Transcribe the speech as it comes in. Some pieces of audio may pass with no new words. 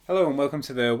Hello and welcome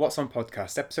to the What's On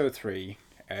podcast, episode 3.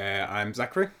 I'm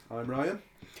Zachary. I'm Ryan.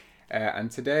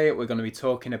 And today we're going to be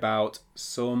talking about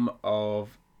some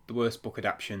of the worst book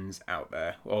adaptions out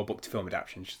there, or book to film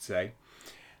adaptions, I should say.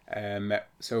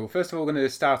 So first of all, we're going to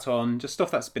start on just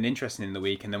stuff that's been interesting in the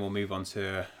week, and then we'll move on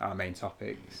to our main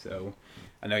topic. So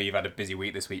I know you've had a busy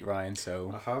week this week, Ryan,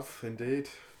 so... I have, indeed.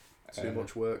 Too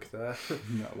much work there.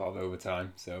 Not a lot of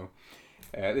overtime, so...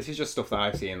 this is just stuff that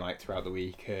I've seen throughout the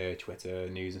week, Twitter,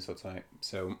 news and such like.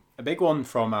 So a big one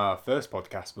from our first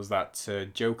podcast was that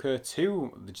Joker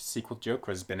 2, the sequel to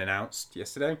Joker, has been announced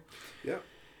yesterday.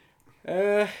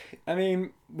 Yeah. I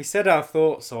mean, we said our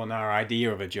thoughts on our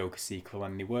idea of a Joker sequel,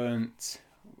 and we weren't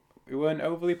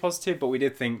overly positive, but we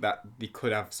did think that they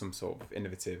could have some sort of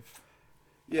innovative.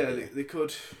 Yeah, they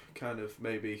could kind of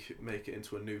maybe make it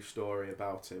into a new story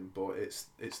about him, but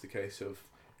it's the case of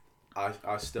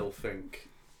I still think,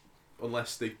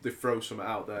 unless they throw something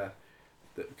out there,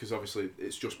 because obviously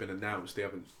it's just been announced, they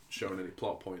haven't shown any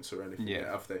plot points or anything yet,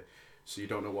 have they? So you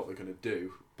don't know what they're going to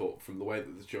do. But from the way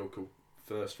that the Joker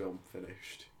first film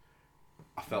finished,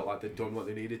 I felt like they'd done what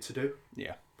they needed to do.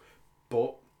 Yeah.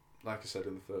 But, like I said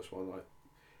in the first one,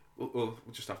 we'll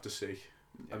just have to see.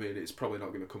 I mean, it's probably not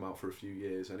going to come out for a few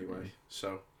years anyway,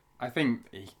 so... I think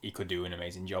he could do an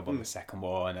amazing job on the second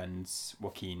one, and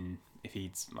Joaquin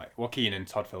and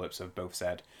Todd Phillips have both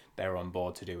said they're on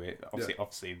board to do it.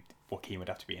 Obviously, Joaquin would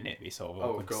have to be in it to be sort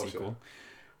of a good sequel.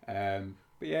 Yeah.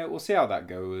 But yeah, we'll see how that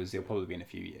goes. It'll probably be in a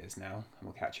few years now, and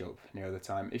we'll catch up near the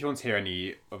time. If you want to hear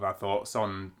any of our thoughts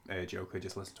on Joker,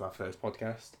 just listen to our first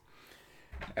podcast.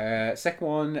 Second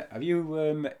one, have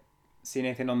you seen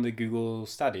anything on the Google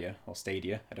Stadia, or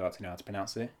Stadia? I don't actually know how to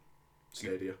pronounce it.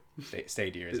 Stadia.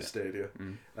 Stadia, is it? It's Stadia.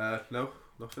 No,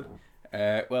 nothing.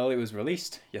 Well, it was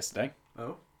released yesterday.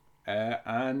 Oh.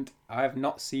 And I've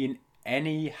not seen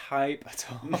any hype at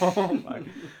all.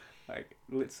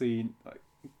 Literally,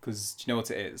 because do you know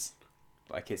what it is?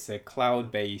 It's a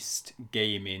cloud-based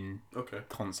gaming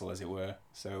console, as it were.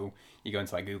 So you go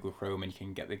into Google Chrome and you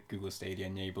can get the Google Stadia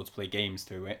and you're able to play games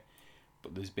through it.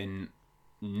 But there's been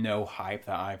no hype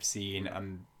that I've seen,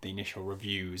 and the initial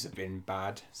reviews have been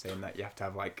bad, saying that you have to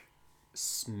have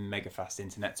mega fast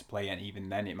internet to play, and even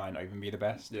then it might not even be the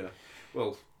best. Yeah.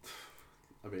 Well,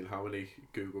 I mean, how many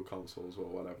Google consoles or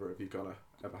whatever have you gonna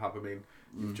ever have? I mean,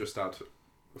 you've just had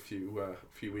a few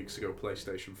weeks ago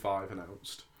PlayStation 5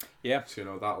 announced. Yeah. So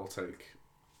that'll take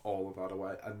all of that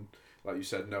away, and like you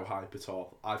said, no hype at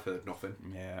all. I've heard nothing.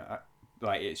 Yeah.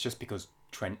 It's just because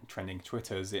trending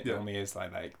Twitters, it normally is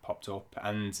popped up,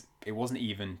 and it wasn't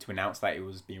even to announce that it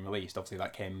was being released. Obviously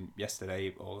that came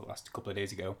yesterday or last couple of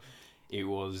days ago. It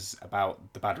was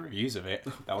about the bad reviews of it.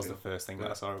 That was the first thing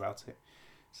that I saw about it.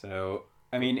 So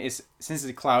I mean, since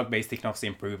it's cloud based, they can obviously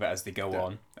improve it as they go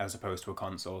on, as opposed to a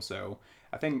console. So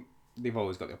I think they've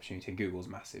always got the opportunity. Google's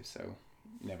massive, so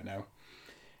you never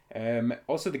know.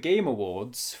 Also, the Game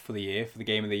Awards for the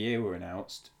Game of the Year were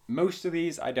announced. Most of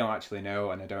these I don't actually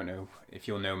know, and I don't know if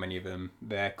you'll know many of them.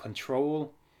 They're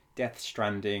Control, Death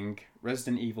Stranding,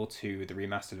 Resident Evil 2, the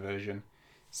remastered version,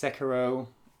 Sekiro,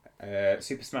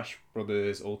 Super Smash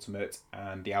Bros. Ultimate,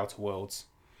 and The Outer Worlds.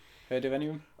 Heard of any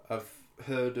of them? I've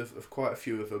heard of quite a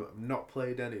few of them. I've not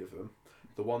played any of them.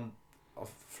 The one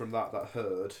from that I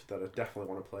heard that I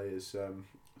definitely want to play is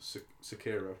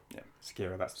Sekiro. Yeah,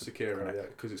 Sekiro. That's Sekiro. Yeah,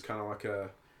 because it's kind of like a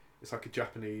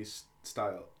Japanese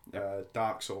style,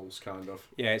 Dark Souls kind of.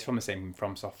 Yeah, it's from the same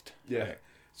FromSoft. Yeah,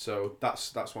 so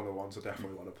that's one of the ones I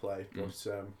definitely want to play. But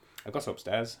I've got it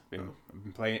upstairs. I've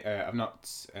been playing. I've not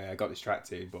got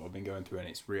distracted, but I've been going through, and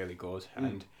it's really good.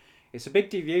 And it's a big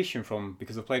deviation from,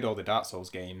 because I've played all the Dark Souls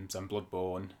games and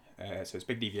Bloodborne. So it's a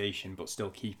big deviation, but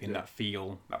still keeping that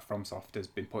feel that FromSoft has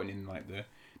been putting in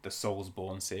the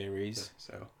Soulsborne series.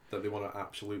 So that they want to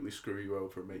absolutely screw you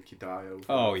over and make you die over.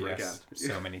 Oh and over yes, again.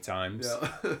 so many times.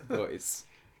 Yeah. But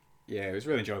it was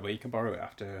really enjoyable. You can borrow it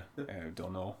after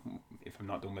done, or if I'm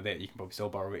not done with it, you can probably still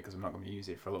borrow it because I'm not going to use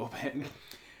it for a little bit.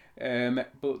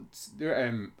 But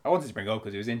I wanted to bring it up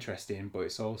because it was interesting. But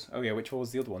it's also which one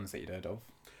was the other ones that you'd heard of?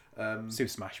 Super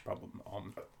Smash problem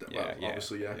on.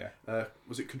 Obviously, yeah.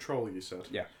 Was it Control you said?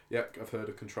 Yeah. Yeah, I've heard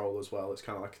of Control as well. It's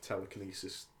kind of like a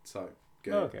telekinesis type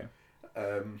game. Oh, okay.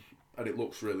 And it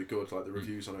looks really good. The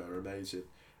reviews on it are amazing.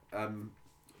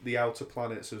 The Outer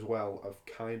Planets as well, I've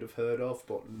kind of heard of,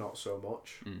 but not so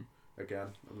much. Again,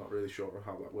 I'm not really sure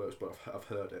how that works, but I've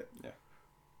heard it. Yeah.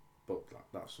 But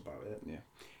that's about it.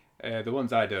 Yeah. The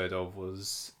ones I'd heard of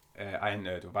was I hadn't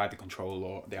heard of either Control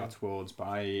or The Outer Worlds, but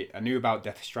I knew about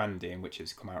Death Stranding, which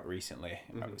has come out recently.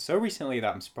 So recently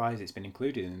that I'm surprised it's been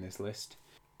included in this list.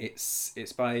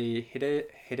 It's by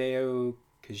Hideo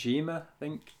Kojima, I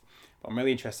think. But I'm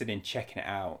really interested in checking it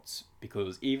out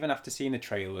because even after seeing the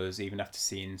trailers, even after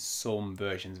seeing some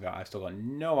versions of it, I've still got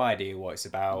no idea what it's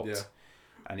about. Yeah.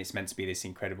 And it's meant to be this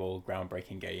incredible,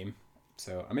 groundbreaking game.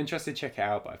 So I'm interested to check it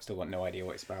out, but I've still got no idea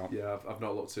what it's about. Yeah, I've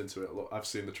not looked into it. I've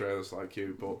seen the trailers like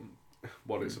you, but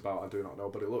what it's about I do not know.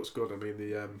 But it looks good. I mean,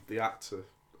 the actor,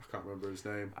 I can't remember his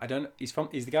name. I don't. He's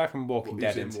the guy from Walking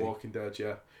Dead. He's in Walking Dead,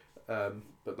 yeah.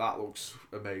 But that looks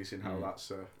amazing how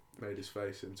that's made his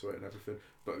face into it and everything.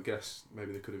 But I guess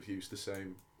maybe they could have used the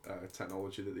same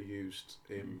technology that they used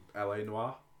in LA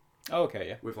Noire. Oh, okay,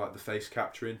 yeah. With like the face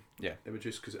capturing Yeah.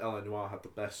 images, because LA Noire had the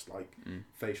best like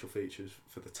facial features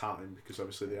for the time, because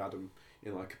obviously they had him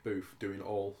in like a booth doing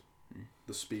all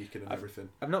the speaking and everything.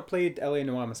 I've not played LA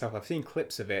Noire myself. I've seen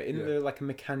clips of it. Isn't there like a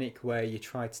mechanic where you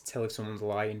try to tell if someone's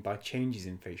lying by changes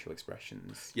in facial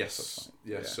expressions? Yes.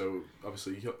 Yeah. So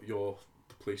obviously you're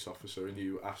the police officer and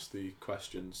you ask the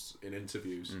questions in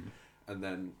interviews, and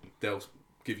then they'll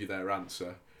give you their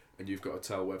answer, and you've got to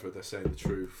tell whether they're saying the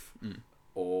truth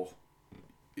or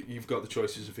you've got the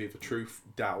choices of either truth,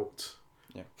 doubt,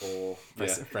 or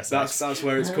press that's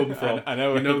where it's come from. I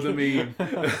know. You know the meme.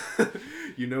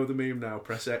 You know the meme now.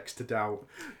 Press X to doubt.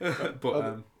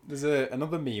 But there's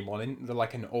another meme on they're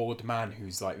like an old man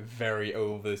who's like very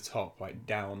over the top, like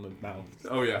down the mouth.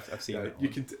 Oh yeah, I've seen it.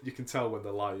 You can tell when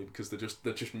they're lying because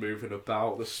they're just moving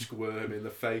about, they're squirming,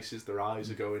 their faces, their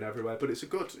eyes are going everywhere. But it's a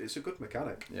good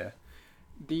mechanic. Yeah.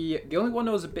 The only one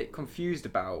I was a bit confused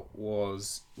about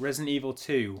was Resident Evil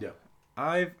 2. Yeah.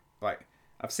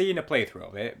 I've seen a playthrough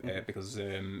of it because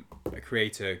a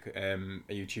creator,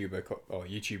 a YouTuber or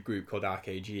YouTube group called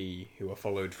RKG, who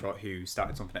who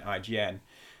started something at IGN.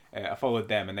 I followed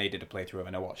them and they did a playthrough of it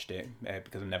and I watched it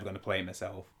because I'm never going to play it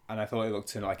myself. And I thought it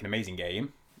looked like an amazing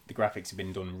game. The graphics have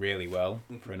been done really well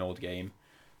for an old game.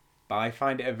 But I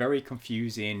find it a very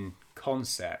confusing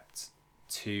concept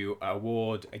to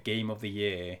award a game of the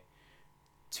year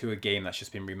to a game that's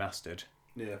just been remastered.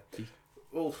 Yeah.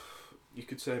 Well, you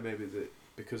could say maybe that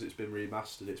because it's been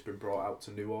remastered, it's been brought out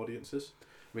to new audiences.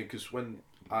 I mean, because when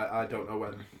I don't know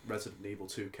when Resident Evil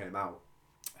 2 came out.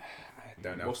 I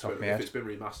don't know. If it's been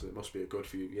remastered, it must be a good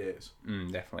few years.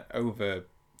 Definitely over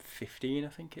 15, I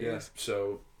think it is.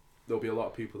 So there'll be a lot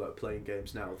of people that are playing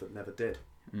games now that never did.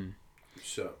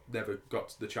 So never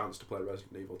got the chance to play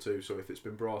Resident Evil 2. So if it's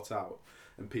been brought out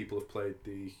and people have played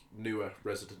the newer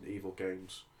Resident Evil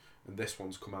games and this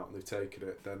one's come out and they've taken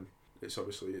it, then it's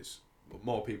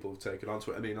more people have taken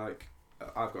onto it. I mean, like,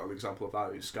 I've got an example of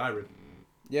that. It's Skyrim.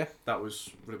 Yeah. That was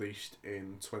released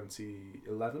in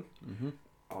 2011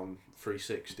 on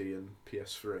 360 and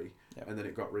PS3, and then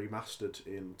it got remastered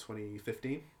in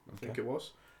 2015, I think it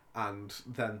was. And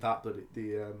then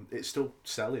it's still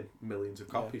selling millions of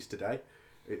copies today.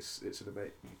 It's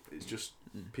just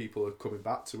people are coming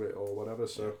back to it or whatever.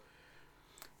 So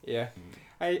I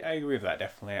agree with that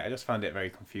definitely. I just found it very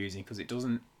confusing because it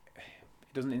doesn't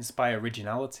inspire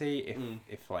originality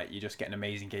if like you just get an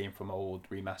amazing game from old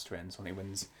remaster and something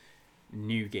wins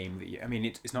new game of the year. I mean,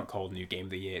 it's not called new game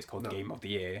of the year. It's called game of the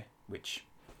year, which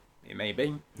it may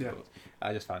be. Yeah. But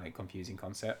I just found it a confusing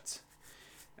concept.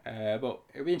 But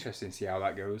it'll be interesting to see how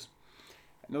that goes.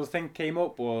 Another thing came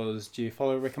up was, do you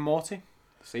follow Rick and Morty?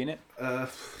 Seen it?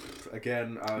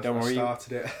 Again, I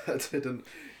started it. I didn't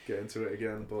get into it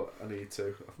again, but I need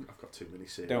to. I've got too many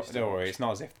series. Don't worry, it's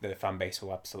not as if the fan base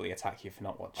will absolutely attack you for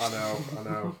not watching. I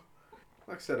know.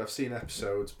 Like I said, I've seen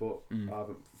episodes, but I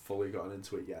haven't fully gotten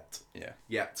into it yet. Yeah.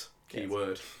 Yet.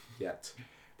 Keyword. Yet.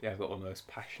 Yeah, I've got one of the most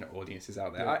passionate audiences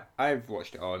out there. Yeah. I've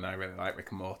watched it all and I really like Rick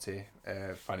and Morty.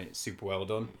 Find it super well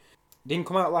done. It didn't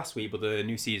come out last week, but the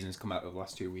new season's come out over the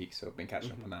last 2 weeks, so I've been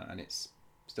catching up on that and it's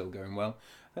still going well.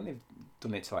 I think they've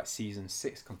done it to like season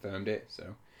 6, confirmed it,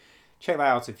 so check that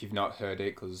out if you've not heard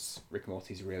it, because Rick and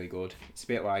Morty's really good. It's a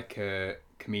bit like a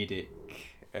comedic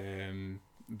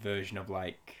version of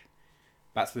like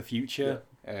Back to the Future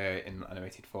in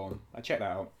animated form. I check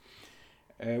that out.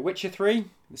 Witcher 3,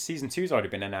 the season 2's already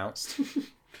been announced.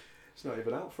 It's not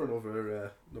even out for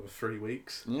another 3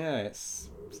 weeks. Yeah, so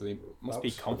there must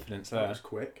be confidence there. That was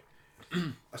quick.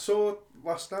 I saw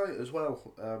last night as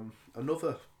well,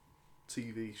 another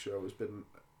TV show has been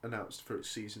announced for its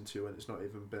season 2 and it's not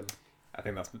even been... I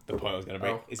think that's the point I was going to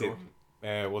make.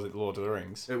 Was it The Lord of the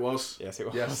Rings? It was. Yes, it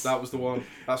was. Yes, that was the one.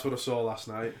 That's what I saw last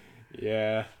night.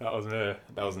 Yeah, that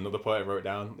was another point I wrote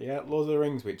down. Yeah, Lord of the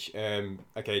Rings, which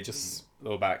just a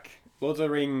little back. Lord of the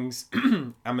Rings,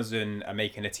 Amazon are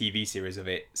making a TV series of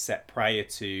it set prior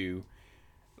to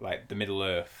like the Middle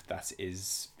Earth that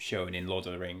is shown in Lord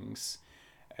of the Rings,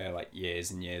 like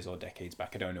years and years or decades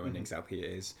back. I don't know when exactly it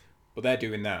is, but they're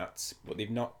doing that. But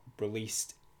they've not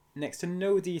released next to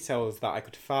no details that I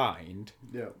could find.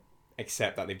 Yeah.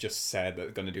 Except that they've just said that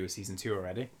they're going to do a season 2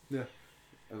 already. Yeah.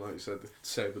 And like you said, the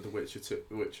same with the Witcher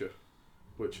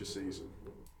season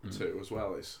 2 as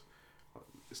well.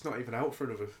 It's not even out for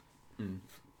another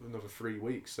 3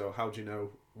 weeks. So how do you know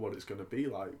what it's going to be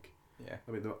like? Yeah.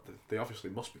 I mean, they obviously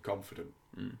must be confident.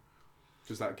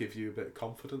 Does that give you a bit of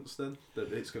confidence then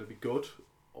that it's going to be good,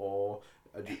 or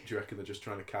do you reckon they're just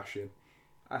trying to cash in?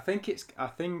 I think it's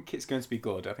going to be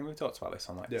good. I think we've talked about this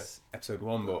on episode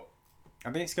 1, but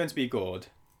I think it's going to be good.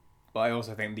 But I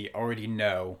also think they already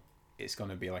know it's going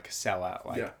to be like a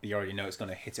sellout. They already know it's going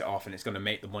to hit it off and it's going to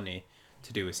make the money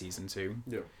to do a season 2.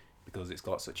 Yeah. Because it's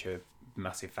got such a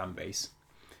massive fan base.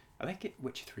 I think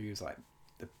Witcher 3 was like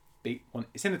the big one.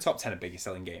 It's in the top 10 of biggest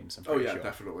selling games. I'm pretty sure.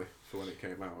 Definitely for when it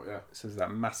came out. Yeah. So there's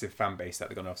that massive fan base that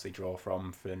they're going to obviously draw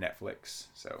from for Netflix.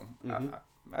 So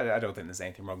I don't think there's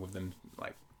anything wrong with them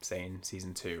like saying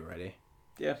season 2 already.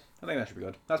 Yeah, I think that should be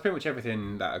good. That's pretty much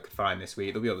everything that I could find this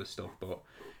week. There'll be other stuff, but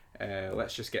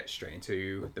let's just get straight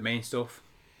into the main stuff.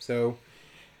 So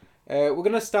we're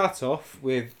going to start off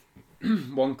with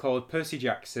one called Percy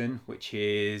Jackson, which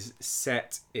is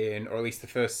set in, or at least the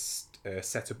first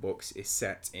set of books is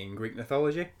set in Greek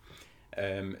mythology,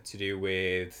 to do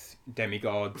with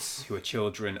demigods who are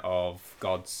children of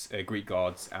gods, Greek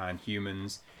gods and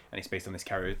humans, and it's based on this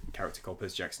character called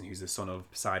Percy Jackson, who's the son of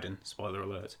Poseidon. Spoiler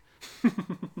alert.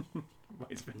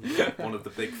 One of the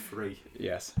big 3.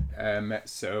 Yes.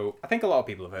 So I think a lot of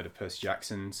people have heard of Percy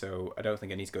Jackson, so I don't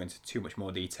think I need to go into too much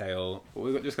more detail. But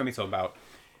we're just going to be talking about,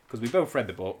 because we both read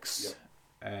the books,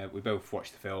 we both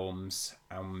watched the films,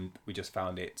 and we just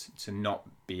found it to not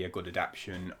be a good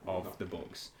adaptation of the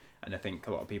books. And I think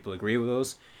a lot of people agree with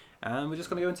us. And we're just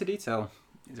going to go into detail.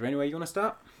 Is there any way you want to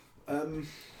start?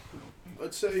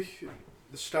 I'd say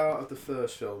the start of the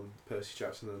first film, Percy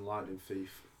Jackson and the Lightning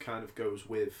Thief, kind of goes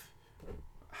with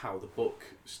how the book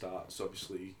starts.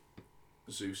 Obviously,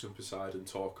 Zeus and Poseidon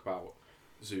talk about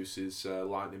Zeus's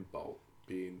lightning bolt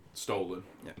being stolen,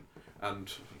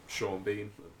 and Sean being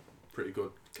a pretty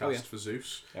good cast for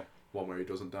Zeus, one where he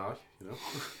doesn't die,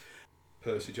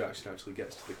 Percy Jackson actually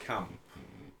gets to the camp.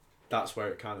 That's where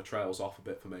it kind of trails off a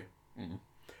bit for me,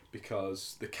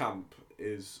 because the camp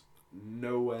is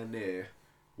nowhere near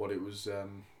what it was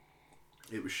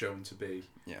shown to be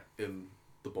in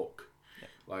the book.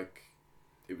 Like,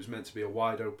 it was meant to be a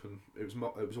wide open. It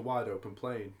was a wide open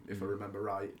plain, if I remember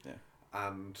right.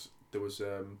 And there was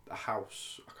a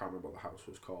house. I can't remember what the house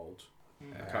was called.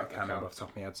 I can't remember off the top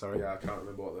of my head. Sorry. Yeah, I can't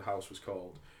remember what the house was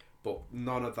called. But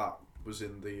none of that was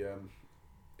in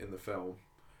the film.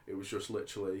 It was just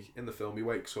literally in the film. He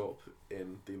wakes up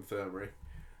in the infirmary,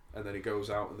 and then he goes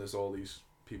out, and there's all these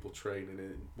people training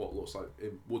in what looks like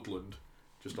in woodland,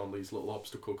 just on these little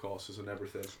obstacle courses and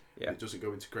everything. It doesn't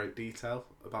go into great detail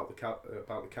about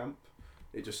the camp.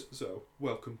 It just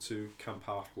welcome to Camp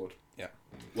Half-Blood. Yeah.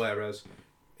 Whereas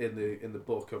in the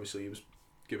book, obviously, he was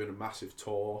given a massive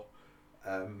tour.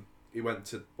 He went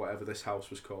to whatever this house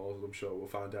was called. I'm sure we'll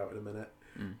find out in a minute.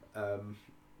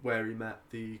 Where he met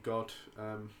the god.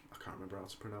 I can't remember how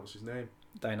to pronounce his name.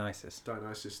 Dionysus,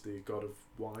 the god of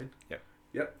wine.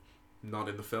 Yep. Not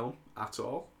in the film at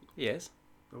all. He is.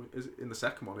 Oh, is it in the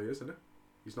second one? He is, isn't he?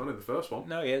 He's not in the first one.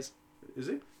 No, he is. Is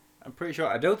he? I'm pretty sure.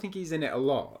 I don't think he's in it a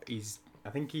lot. I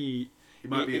think he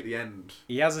might be at the end.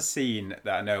 He has a scene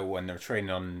that I know when they're training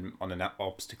on an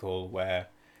obstacle where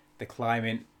they're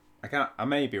climbing. I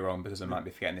may be wrong because I might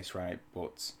be forgetting this right,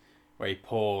 but where he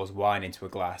pours wine into a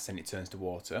glass and it turns to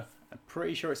water. I'm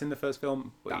pretty sure it's in the first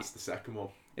film. But That's the second one.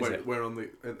 We're on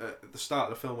at the start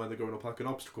of the film when they're going up like an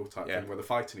obstacle type thing where they're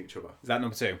fighting each other. Is that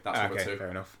number 2? That's number 2. Fair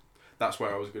enough. That's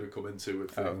where I was going to come into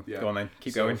with. Go on then.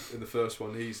 Keep going. In the first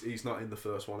one, he's not in the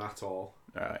first one at all.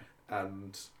 Right.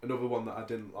 And another one that I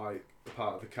didn't like,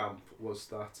 part of the camp, was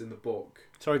that in the book.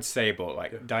 Sorry to say,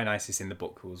 but Dionysus in the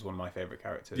book was one of my favourite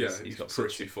characters. Yeah, he's got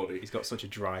pretty funny. He's got such a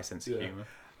dry sense of humour.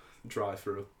 Dry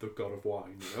for the god of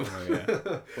wine, Oh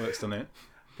yeah, works, doesn't it?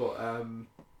 But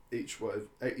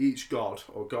each god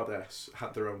or goddess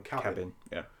had their own cabin.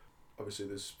 Yeah. Obviously,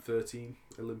 there's 13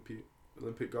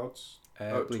 Olympic gods.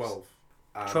 12.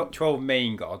 12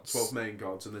 main gods. 12 main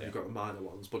gods, and then you've got the minor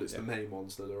ones, but it's the main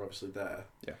ones that are obviously there.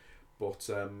 Yeah. But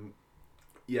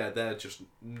they're just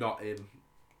not in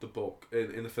the book,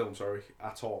 in the film, sorry,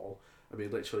 at all. I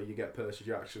mean, literally, you get Percy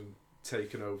Jackson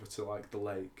taken over to like the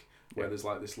lake where there's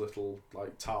like this little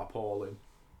like tarpaulin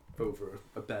over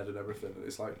a bed and everything, and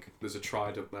it's like there's a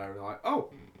trident there, and they're like, oh,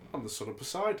 I'm the son of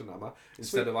Poseidon, am I?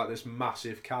 Instead of like this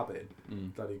massive cabin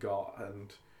that he got,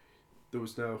 and there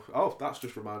was no. Oh, that's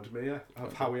just reminded me,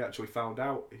 of how he actually found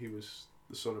out he was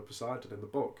the son of Poseidon in the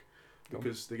book,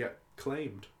 because they get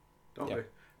claimed don't they?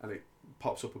 And it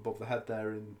pops up above the head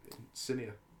there in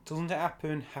Cinia. Doesn't it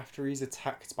happen after he's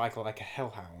attacked by like a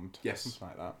hellhound? Yes. Something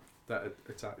like that. That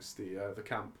attacks the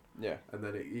camp. Yeah. And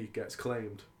then he gets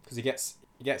claimed. Because he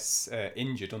gets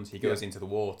injured, doesn't he? He goes into the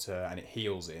water and it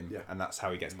heals him. Yeah. And that's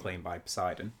how he gets claimed by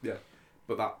Poseidon. Yeah.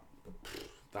 But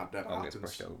that never happens. Gets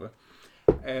brushed over.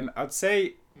 I'd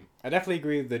say I definitely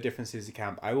agree with the differences in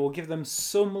camp. I will give them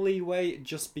some leeway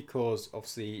just because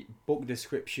obviously book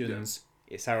descriptions,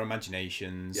 it's our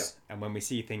imaginations, and when we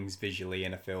see things visually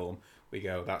in a film, we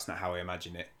go, that's not how I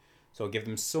imagine it. So I'll give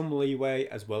them some leeway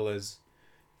as well as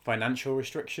financial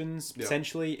restrictions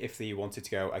potentially if they wanted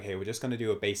to go, okay, we're just going to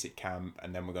do a basic camp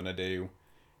and then we're going to do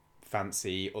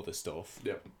fancy other stuff.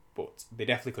 Yeah. But they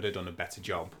definitely could have done a better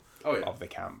job. Of the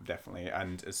camp, definitely,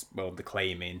 and as well the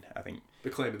claiming. I think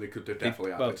the claiming they could have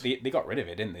definitely added. They got rid of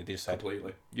it, didn't they? They just said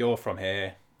completely. You're from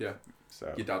here. Yeah.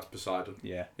 So your dad's Poseidon.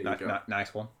 Yeah.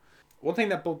 Nice one. One thing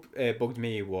that bugged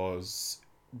me was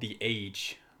the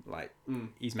age. Like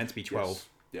he's meant to be 12.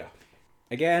 Yes. Yeah.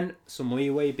 Again, some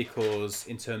leeway because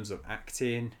in terms of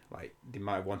acting, like they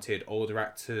might have wanted older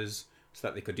actors so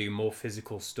that they could do more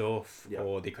physical stuff,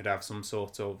 or they could have some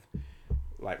sort of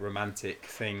like romantic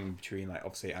thing between like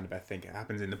obviously and I think it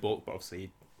happens in the book, but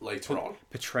obviously later on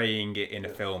portraying it in a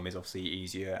film is obviously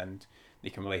easier and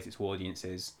they can relate it to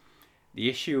audiences. The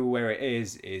issue where it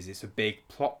is it's a big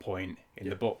plot point in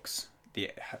the books,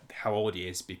 how old he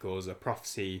is, because a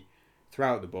prophecy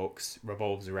throughout the books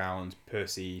revolves around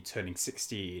Percy turning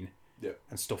 16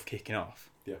 and stuff kicking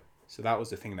off. Yeah. So that was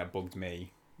the thing that bugged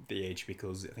me, the age,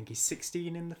 because I think he's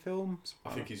 16 in the films. I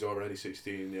think he's already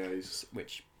 16, yeah.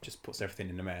 Which just puts everything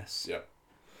in a mess. Yeah.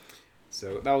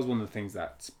 So that was one of the things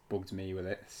that bugged me with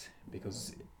it,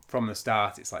 because from the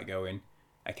start it's like going,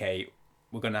 okay,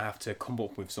 we're going to have to come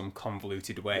up with some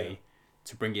convoluted way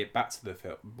to bring it back to the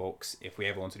books if we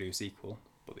ever want to do a sequel,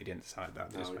 but they didn't decide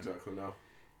that. No, exactly, no.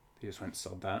 They just went and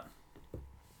sod that.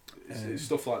 It's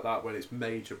stuff like that when it's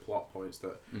major plot points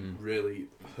that really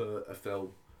hurt a film,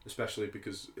 especially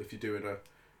because if you're doing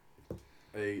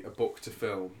a book to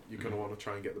film, you're going to want to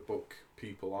try and get the book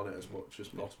people on it as much as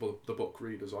possible, the book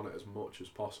readers on it as much as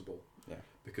possible,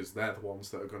 because they're the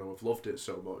ones that are going to have loved it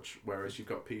so much, whereas you've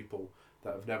got people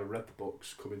that have never read the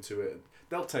books come into it, and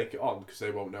they'll take it on because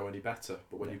they won't know any better,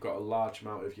 but when you've got a large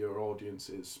amount of your audience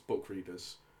is book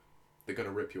readers, they're going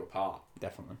to rip you apart.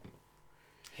 Definitely.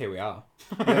 Here we are.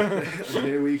 And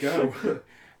here we go.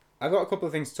 I've got a couple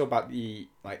of things to talk about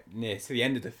near to the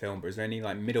end of the film, but is there any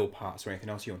like middle parts or anything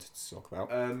else you wanted to talk about?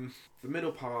 The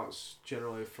middle parts,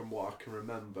 generally from what I can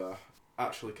remember,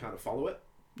 actually kind of follow it.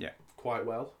 Yeah. Quite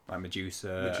well. Like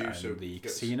Medusa and the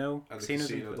casino. And the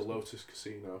casino, the Lotus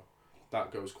Casino.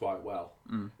 That goes quite well.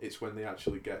 It's when they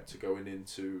actually get to going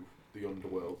into the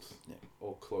underworld,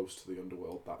 or close to the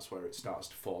underworld, that's where it starts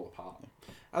to fall apart.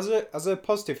 As a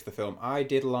positive for the film, I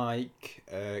did like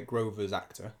Grover's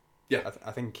actor. Yeah,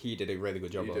 I think he did a really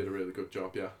good job. He did a really good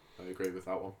job, yeah. I agree with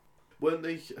that one. Weren't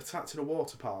they attacked in a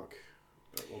water park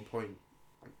at one point?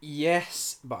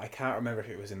 Yes, but I can't remember if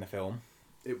it was in the film.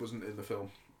 It wasn't in the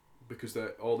film, because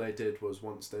all they did was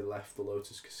once they left the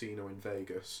Lotus Casino in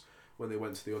Vegas, when they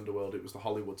went to the underworld, it was the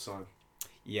Hollywood sign.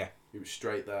 Yeah. It was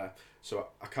straight there. So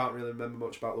I can't really remember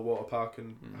much about the water park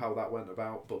and how that went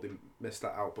about, but they missed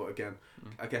that out. But again,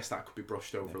 I guess that could be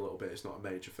brushed over a little bit. It's not a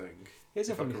major thing. Here's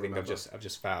a funny thing I've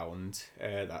just found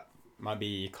that might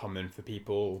be common for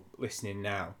people listening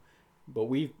now. But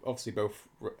we've obviously both,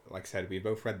 like I said, we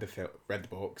both read the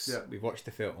books. Yeah. We've watched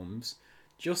the films.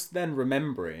 Just then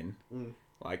remembering,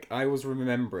 like I was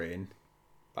remembering,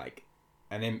 like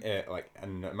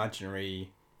an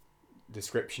imaginary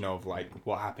description of like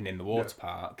what happened in the water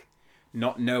park,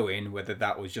 not knowing whether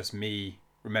that was just me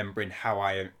remembering how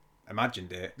I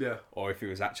imagined it, or if it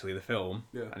was actually the film.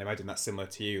 And I imagine that's similar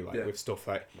to you, like with stuff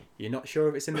like you're not sure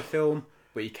if it's in the film,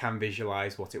 but you can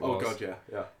visualize what it was. Oh god,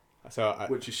 yeah. So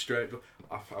which is straight.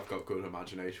 I've got good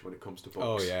imagination when it comes to books.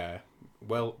 Oh yeah,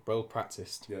 well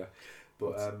practiced. Yeah.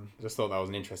 But I just thought that was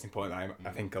an interesting point that I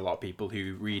think a lot of people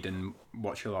who read and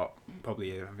watch a lot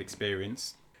probably have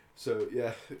experienced. So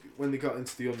yeah, when they got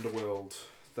into the underworld,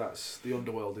 the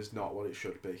underworld is not what it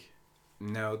should be.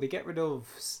 No, they get rid of.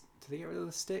 Do they get rid of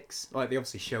the sticks? Like they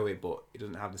obviously show it, but it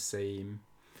doesn't have the same.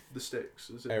 The sticks,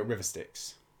 is it? River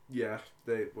sticks. Yeah,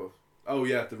 the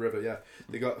river. Yeah,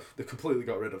 they completely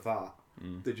got rid of that.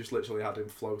 They just literally had him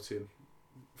floating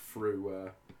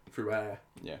through air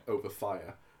over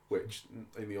fire, which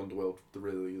in the underworld there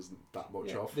really isn't that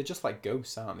much of. They're just like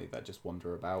ghosts, aren't they, that just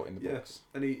wander about in the books.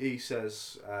 And he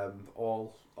says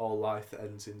all life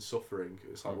ends in suffering.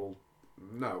 It's like, well,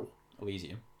 no.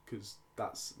 Elysium. Because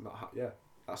that's not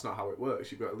that's not how it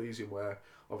works. You've got Elysium where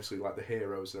obviously like the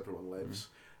heroes and everyone lives,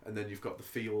 and then you've got the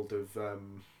field of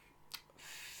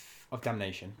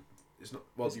damnation. It's not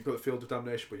well. You've got the field of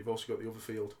damnation, but you've also got the other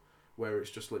field where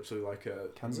it's just literally like a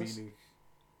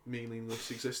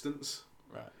meaningless existence.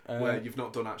 Right. Where you've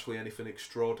not done actually anything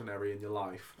extraordinary in your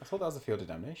life. I thought that was the field of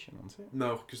damnation, wasn't it?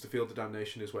 No, because the field of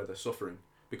damnation is where they're suffering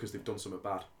because they've done something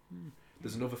bad.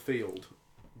 There's another field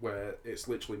where it's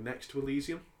literally next to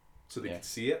Elysium, so they can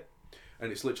see it,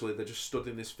 and it's literally they're just stood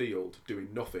in this field doing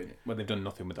nothing. Well, they've done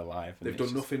nothing with their life. They've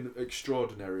done nothing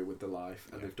extraordinary with their life,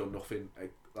 and they've done nothing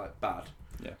like bad.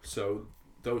 Yeah. So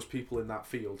those people in that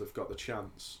field have got the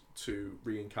chance to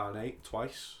reincarnate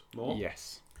twice more.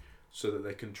 Yes. So that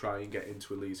they can try and get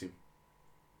into Elysium.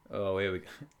 Oh, here we go.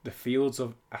 The Fields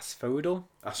of Asphodel?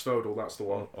 Asphodel, that's the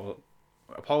one.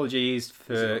 Apologies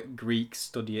for Greek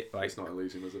study. It's not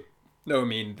Elysium, is it? No, I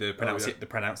mean the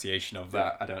pronunciation of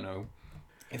that. I don't know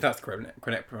if that's correct.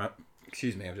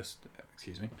 Excuse me.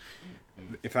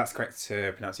 If that's correct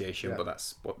pronunciation, but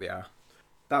that's what they are.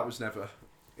 That was never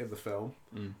in the film.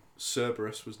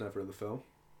 Cerberus was never in the film.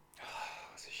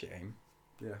 That's a shame.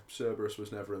 Yeah, Cerberus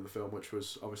was never in the film, which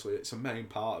was obviously it's a main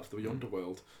part of the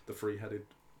underworld, the three-headed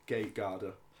gate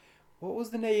guarder. What was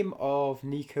the name of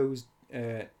Nico's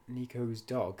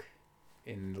dog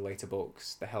in the later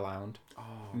books? The Hellhound.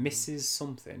 Oh, Mrs.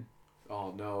 something.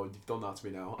 Oh no, you've done that to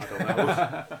me now. I don't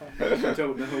know. I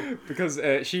don't know. Because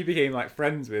she became like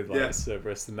friends with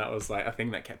Cerberus, and that was like a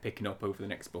thing that kept picking up over the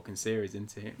next book and series,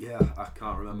 didn't it? Yeah, I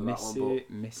can't remember that one.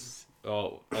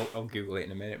 But I'll Google it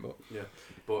in a minute, but yeah,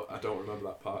 but I don't remember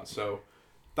that part. So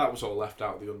that was all left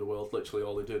out of the underworld. Literally,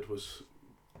 all they did was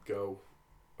go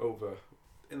over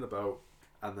in the boat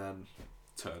and then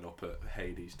turn up at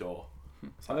Hades' door.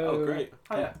 It's like, oh great!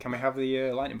 Can we have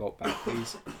the lightning bolt back,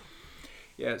 please?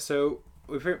 Yeah. So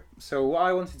what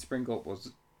I wanted to bring up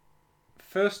was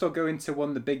first I'll go into one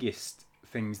of the biggest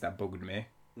things that bugged me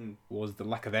was the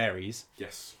lack of Ares.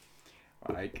 Yes.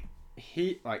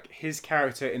 His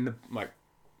character in the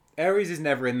Ares is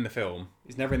never in the film.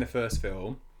 He's never in the first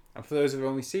film. And for those who've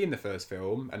only seen the first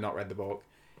film and not read the book,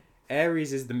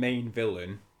 Ares is the main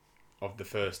villain of the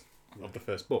first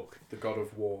book. The god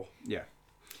of war. Yeah.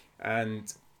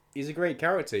 And he's a great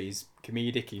character. He's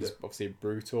comedic, he's obviously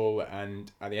brutal,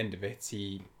 and at the end of it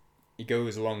he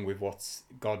goes along with what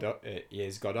he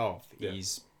is god of. Yeah.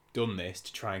 He's done this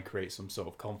to try and create some sort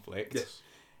of conflict. Yes.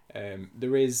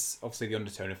 There is obviously the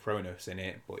undertone of Kronos in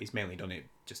it, but he's mainly done it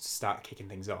just to start kicking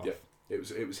things off. Yeah,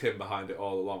 it was him behind it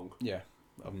all along. Yeah,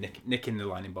 of nicking the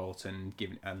lightning bolt and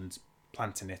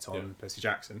planting it on Percy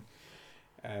Jackson,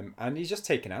 and he's just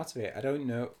taken out of it. I don't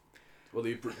know. Well,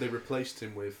 they replaced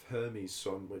him with Hermes'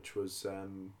 son, which was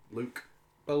Luke.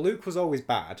 Well, Luke was always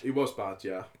bad. He was bad,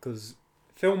 yeah. Because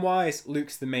film wise,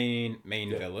 Luke's the main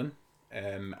villain,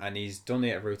 and he's done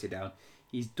it. I wrote it down.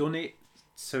 He's done it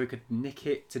so he could nick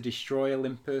it to destroy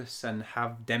Olympus and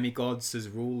have demigods as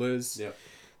rulers. Yeah.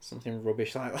 Something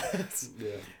rubbish like that.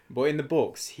 Yeah. But in the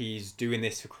books, he's doing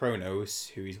this for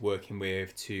Kronos, who he's working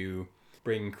with to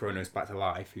bring Kronos back to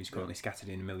life, who's currently scattered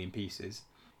in a million pieces.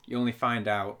 You only find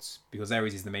out, because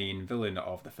Ares is the main villain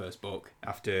of the first book,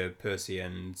 after Percy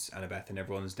and Annabeth and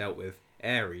everyone's dealt with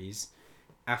Ares,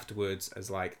 afterwards as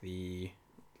the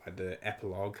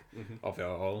epilogue of it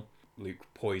all, Luke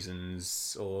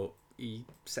poisons or he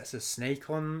sets a snake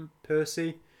on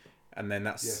Percy, and then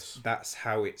that's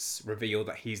how it's revealed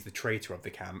that he's the traitor of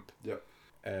the camp. Yep.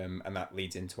 And that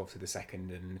leads into obviously the second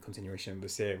and continuation of the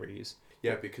series.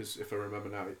 Yeah, because if I remember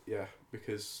now,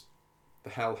 because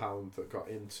the Hellhound that got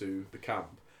into the camp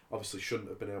obviously shouldn't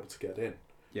have been able to get in.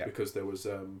 Yeah. Because there's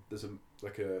a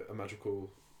magical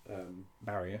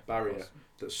barrier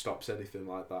that stops anything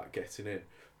like that getting in,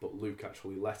 but Luke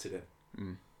actually let it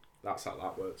in. That's how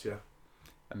that works. Yeah.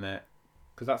 And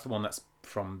because that's the one that's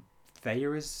from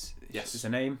Thayer's. Yes. Is the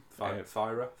name?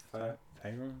 Thyra. I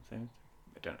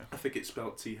don't know. I think it's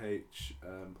spelled Thrya,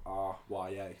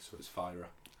 so it's Thyra.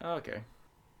 Oh, okay.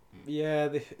 Yeah,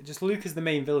 just Luke is the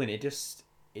main villain. It just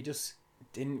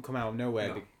didn't come out of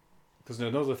nowhere. Because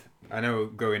I know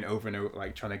going over and over,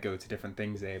 trying to go to different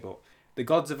things there, but the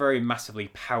gods are very massively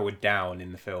powered down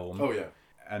in the film. Oh yeah.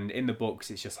 And in the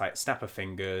books, it's just snap of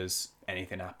fingers,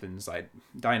 anything happens.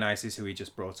 Dionysus, who we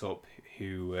just brought up,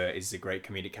 who is a great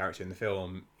comedic character in the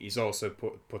film, he's also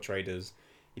portrayed as,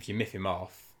 if you miff him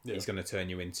off, he's going to turn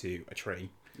you into a tree.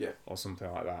 Yeah. Or something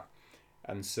like that.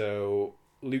 And so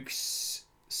Luke's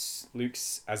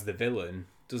as the villain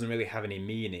doesn't really have any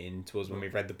meaning to us when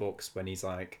we've read the books, when he's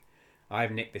like,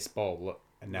 I've nicked this ball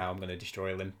and now I'm going to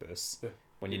destroy Olympus. Yeah.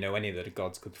 When you know any of the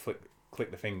gods could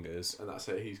click the fingers. And that's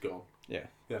it, he's gone. Yeah.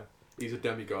 Yeah. he's a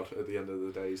demigod at the end of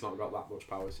the day. He's not got that much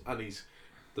powers, and he's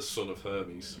the son of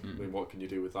Hermes. I mean, what can you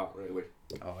do with that, really?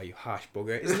 Oh, you harsh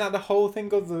bugger! Isn't that the whole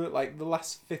thing of the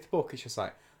last fifth book? It's just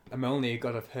like, I'm only a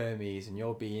god of Hermes, and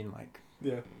you're being like,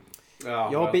 yeah.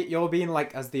 Oh, you're being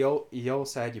like, as he all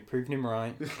said, you're proving him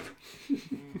right.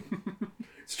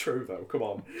 It's true though. Come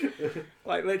on.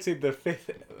 Like literally the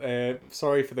fifth.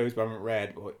 Sorry for those who haven't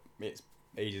read, but it's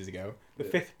ages ago. The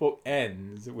fifth book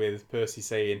ends with Percy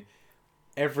saying,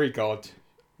 every god,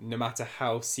 no matter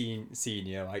how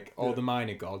senior, like all the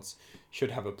minor gods,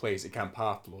 should have a place at Camp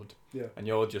Half-Blood. Yeah. And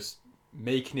you're just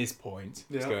making his point.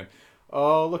 Yeah. Just going,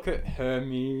 oh, look at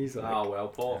Hermes. Like, well,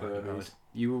 poor Hermes. God.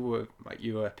 You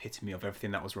were epitome of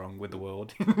everything that was wrong with the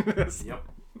world. Yep.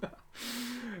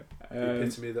 The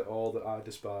epitome that all that I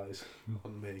despise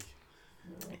on me.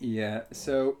 Yeah,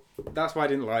 so that's why I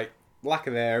didn't like lack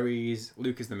of Ares.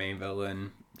 Luke is the main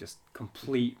villain. Just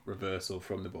complete reversal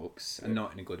from the books, and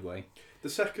not in a good way. The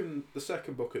second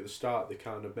book at the start, they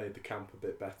kind of made the camp a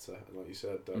bit better, and like you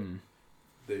said,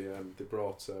 they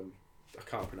brought I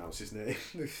can't pronounce his name.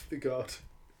 the god.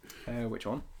 Which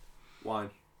one? Wine.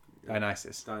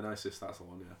 Dionysus. Dionysus, that's the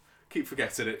one. Yeah. Keep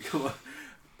forgetting it. Come on.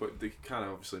 But they kind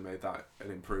of obviously made that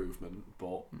an improvement,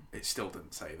 but it still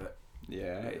didn't save it.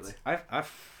 Yeah, really. I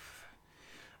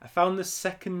found the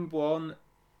second one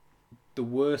the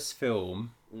worst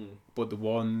film, but the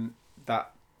one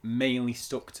that mainly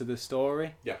stuck to the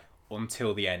story. Yeah.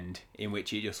 Until the end, in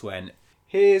which it just went,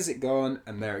 here's it gone,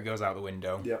 and there it goes out the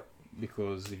window. Yeah.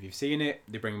 Because if you've seen it,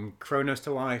 they bring Kronos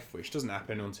to life, which doesn't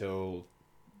happen until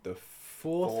the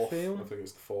fourth film. I think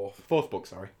it's the fourth. Fourth book,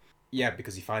 sorry. Yeah,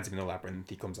 because he finds him in the labyrinth,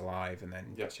 he comes alive, and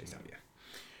then gets chased out.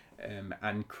 Yeah.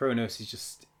 And Kronos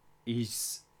is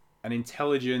he's an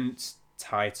intelligent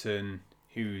titan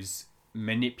who's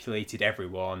manipulated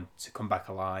everyone to come back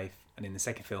alive, and in the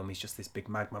second film he's just this big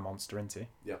magma monster, isn't he?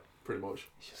 Yeah, pretty much.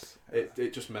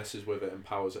 It just messes with it and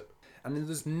powers it. And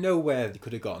there's nowhere they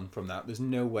could have gone from that. There's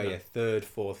no way a third,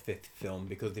 fourth, fifth film,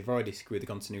 because they've already screwed the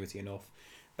continuity enough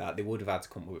that they would have had to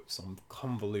come up with some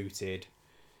convoluted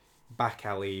back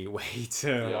alley way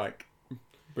to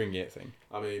bring it thing.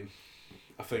 I mean,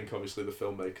 I think obviously the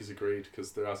filmmakers agreed,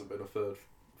 because there hasn't been a third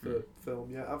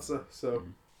film yet, have there? So,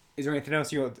 is there anything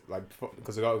else you want,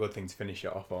 because I've got a good thing to finish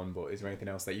it off on, but is there anything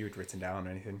else that you had written down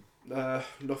or anything?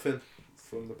 Nothing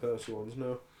from the Percy ones,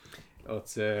 no. But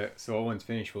so what I wanted to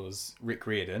finish was Rick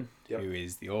Riordan, who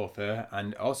is the author,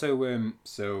 and also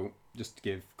so just to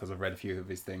give, because I've read a few of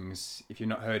his things. If you've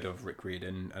not heard of Rick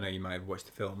Riordan, I know you might have watched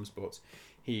the films, but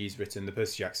he's written the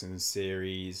Percy Jackson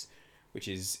series, which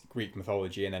is Greek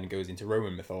mythology, and then goes into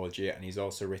Roman mythology, and he's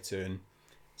also written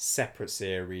separate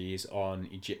series on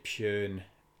Egyptian,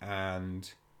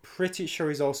 and pretty sure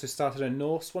he's also started a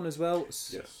Norse one as well.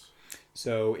 Yes.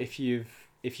 So if you're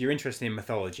interested in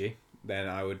mythology, then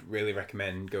I would really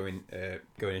recommend going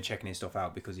and checking his stuff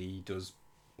out, because he does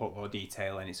put a lot of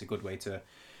detail, and it's a good way to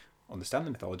understand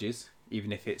the mythologies,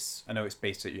 even if I know it's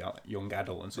based at young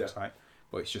adult and such like,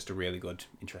 but it's just a really good,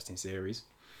 interesting series.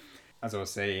 As I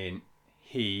was saying,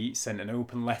 he sent an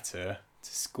open letter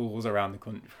to schools around the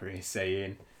country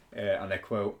saying, and I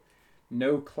quote,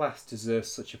 "No class deserves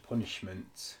such a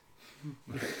punishment."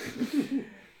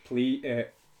 Please.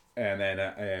 And then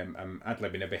I'm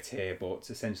ad-libbing a bit here, but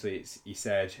essentially he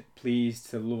said, please,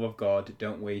 to the love of God,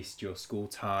 don't waste your school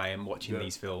time watching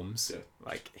these films. Yeah.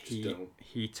 Like he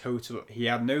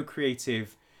had no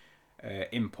creative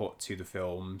input to the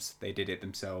films. They did it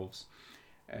themselves.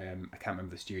 I can't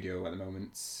remember the studio at the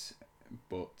moment,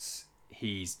 but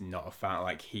he's not a fan.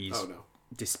 Like he's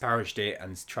disparaged it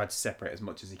and tried to separate as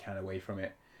much as he can away from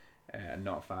it.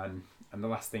 Not a fan. And the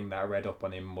last thing that I read up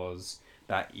on him was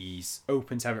that he's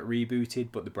open to have it rebooted,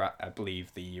 but I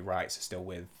believe the rights are still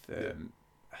with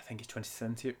I think it's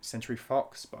 20th Century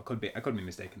Fox, but I could be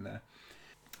mistaken there.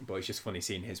 But it's just funny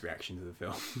seeing his reaction to the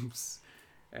films.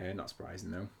 Not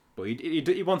surprising though. But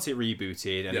he wants it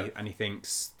rebooted, and he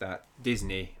thinks that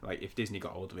Disney, like if Disney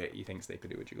got hold of it, he thinks they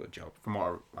could do a good job, from what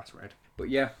I last read. But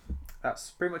yeah,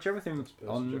 that's pretty much everything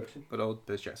on good old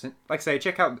Percy Jackson. Like I say,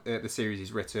 check out the series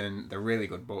he's written. They're really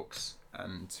good books,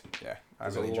 and I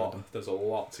really enjoyed them. There's a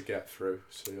lot to get through,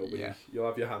 so you'll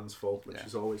have your hands full, which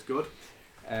is always good.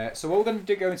 So what we're going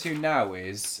to go into now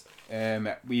is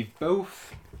we've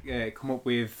both come up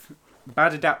with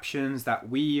bad adaptions that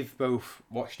we've both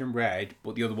watched and read,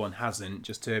 but the other one hasn't,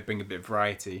 just to bring a bit of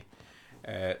variety.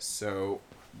 So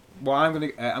what I'm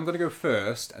gonna go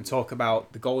first and talk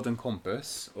about the Golden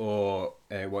Compass, or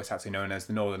what's actually known as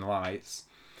the Northern Lights.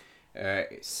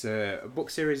 It's a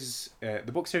book series.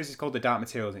 The book series is called The Dark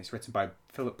Materials, and it's written by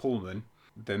Phillip Pullman.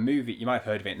 The movie, you might have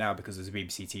heard of it now because there's a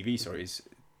BBC TV series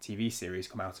TV series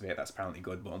come out of it. That's apparently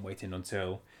good, but I'm waiting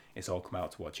until it's all come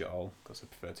out to watch it all because I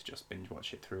prefer to just binge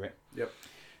watch it through it. Yep.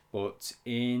 But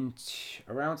in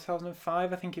around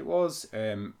 2005, I think it was,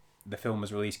 the film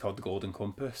was released called The Golden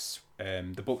Compass.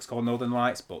 The book's called Northern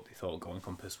Lights, but they thought Golden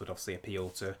Compass would obviously appeal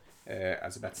to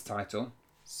as a better title.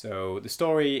 So the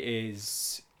story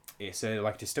is, it's a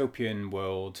like dystopian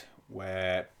world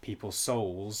where people's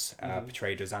souls are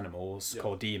portrayed as animals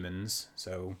called demons.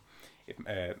 So if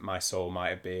my soul might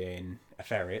have been a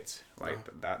ferret,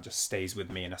 but that just stays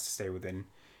with me and has to stay within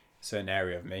a certain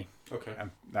area of me. Okay.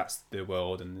 And that's the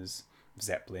world, and there's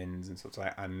zeppelins and stuff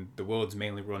like that. And the world's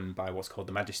mainly run by what's called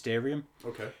the Magisterium.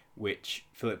 Okay. Which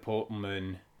Phillip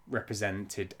Pullman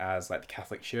represented as like the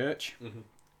Catholic Church.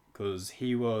 Because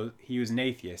he was an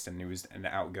atheist, and he was an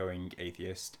outgoing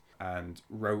atheist, and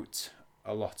wrote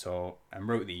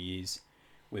these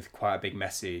with quite a big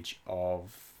message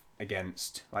of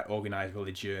against like organized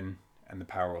religion and the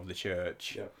power of the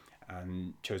church,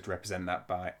 and chose to represent that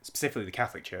by specifically the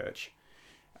Catholic Church,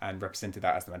 and represented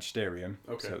that as the Magisterium.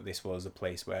 Okay. So this was a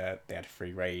place where they had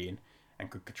free reign and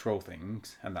could control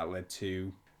things, and that led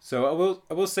to. So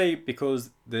I will say, because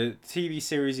the TV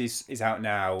series is out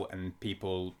now, and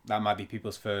that might be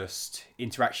people's first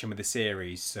interaction with the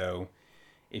series. So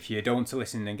if you don't want to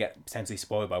listen and get potentially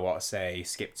spoiled by what I say,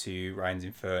 skip to Ryan's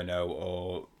Inferno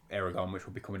or Eragon, which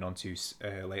we'll be coming on to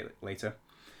later.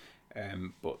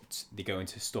 But they go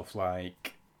into stuff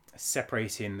like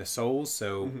separating the souls.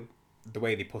 So the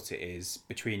way they put it is,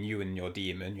 between you and your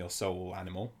demon, your soul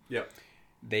animal,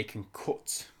 they can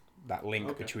cut that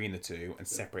link between the two and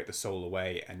separate the soul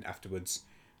away, and afterwards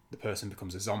the person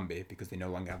becomes a zombie because they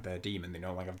no longer have their demon, they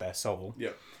no longer have their soul.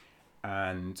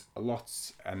 And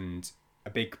a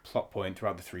big plot point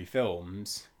throughout the 3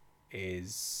 films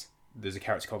is there's a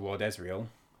character called Lord Ezreal,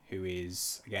 who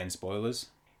is, again, spoilers,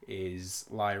 is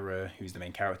Lyra, who's the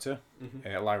main character,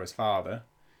 Lyra's father,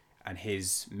 and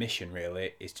his mission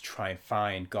really is to try and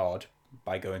find God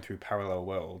by going through parallel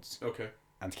worlds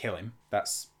and kill him.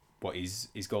 That's what his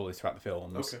goal is throughout the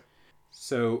films.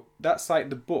 So that's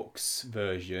like the book's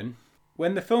version.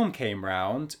 When the film came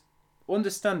round,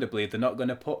 understandably, they're not going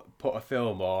to put a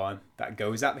film on that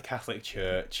goes at the Catholic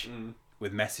Church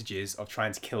with messages of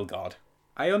trying to kill God.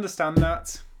 I understand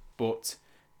that, but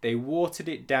they watered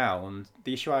it down.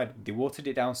 The issue they watered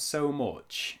it down so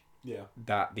much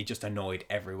that they just annoyed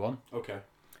everyone.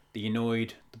 They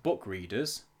annoyed the book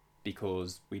readers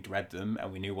because we'd read them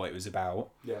and we knew what it was about.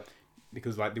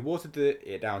 Because like they watered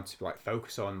it down to like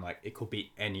focus on like it could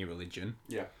be any religion.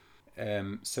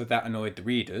 So that annoyed the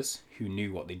readers who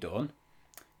knew what they'd done.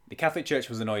 The Catholic Church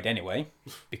was annoyed anyway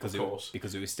because it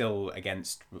was still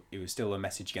a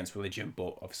message against religion,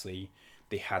 but obviously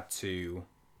they had to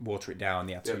water it down.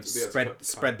 They had to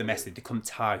spread the message. They couldn't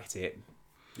target it.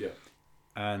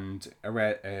 And I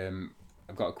read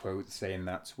I've got a quote saying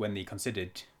that when they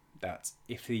considered that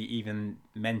if they even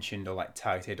mentioned or like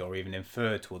targeted or even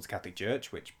inferred towards the Catholic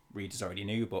Church, which readers already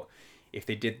knew, but if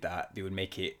they did that, they would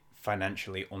make it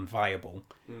financially unviable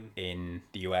in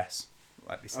the US.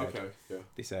 Like they said,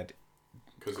 they said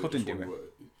couldn't do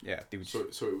it. They would.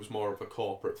 So it was more of a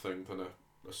corporate thing than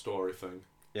a story thing.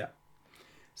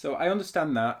 So I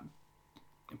understand that,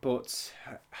 but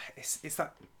it's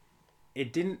that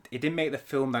it didn't make the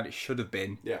film that it should have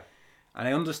been. And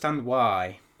I understand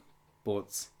why,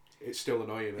 but it's still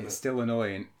annoying. It's still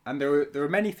annoying, and there were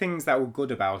many things that were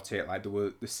good about it. Like there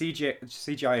were the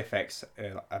CGI effects.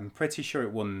 I'm pretty sure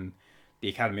it won the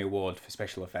Academy Award for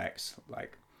special effects.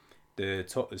 Like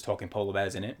there's talking polar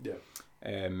bears in it.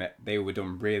 They were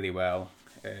done really well,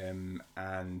 and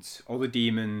all the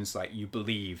demons, like you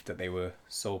believed that they were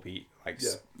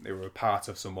they were a part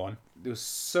of someone. There was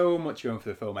so much going for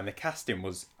the film, and the casting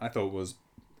I thought was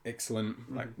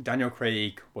excellent. Like Daniel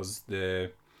Craig was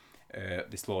this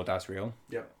Lord Asriel,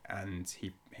 and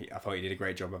I thought he did a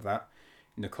great job of that.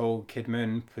 Nicole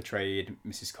Kidman portrayed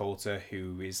Mrs. Coulter,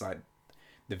 who is like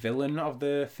the villain of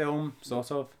the film,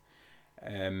 sort of,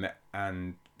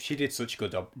 and she did such a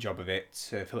good job of it.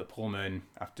 Phillip Pullman,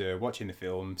 after watching the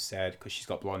film, said, because she's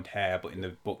got blonde hair, but in the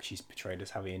book she's portrayed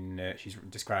as having, she's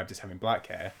described as having black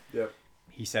hair.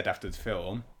 He said after the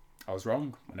film, I was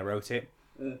wrong when I wrote it.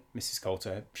 Mrs.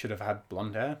 Coulter should have had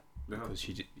blonde hair. Because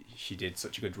she did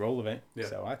such a good role of it.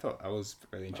 So I thought I was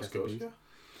really interested.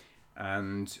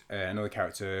 And another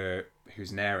character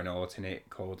who's an aeronaut in it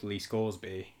called Lee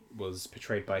Scoresby was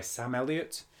portrayed by Sam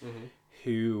Elliott,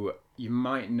 who you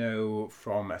might know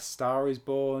from A Star Is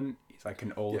Born. He's like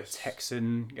an old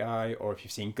Texan guy, or if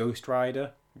you've seen Ghost Rider.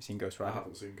 Have you seen Ghost Rider? I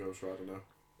haven't seen Ghost Rider, no.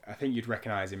 I think you'd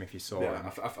recognise him if you saw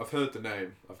him. I've heard the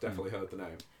name. I've definitely heard the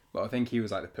name. But I think he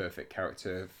was like the perfect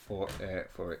character for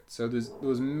it. So there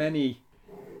was many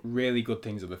really good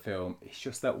things of the film. It's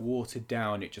just that watered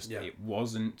down. It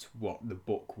wasn't what the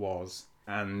book was,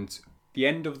 and the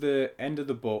end of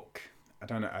the book.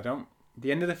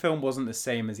 The end of the film wasn't the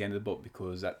same as the end of the book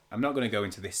because I'm not going to go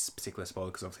into this particular spoiler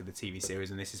because obviously the TV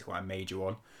series and this is quite a major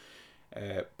one.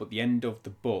 But the end of the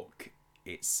book,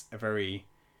 it's a very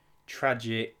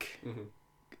tragic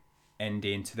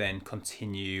ending to then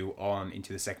continue on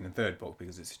into the second and third book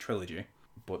because it's a trilogy.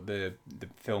 But the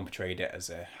film portrayed it as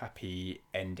a happy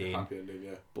ending,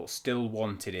 but still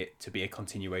wanted it to be a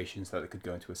continuation so that it could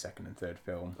go into a second and third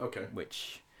film. Okay.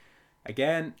 Which,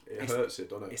 again, it hurts it,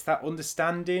 doesn't it? It's that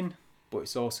understanding, but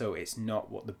it's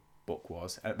not what the book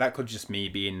was. That could just me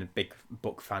being a big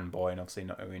book fanboy and obviously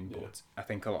not knowing, but I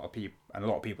think a lot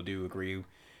of people do agree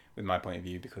with my point of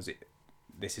view because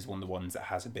this is one of the ones that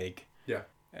has a big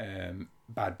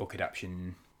bad book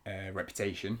adaptation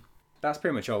reputation. That's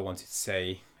pretty much all I wanted to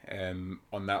say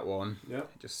on that one. Yeah.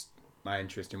 Just my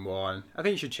interest in one. I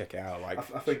think you should check it out. Like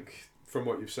I think from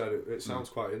what you've said, it sounds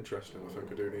quite interesting. I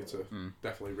think I do need to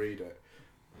definitely read it.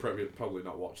 Probably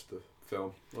not watch the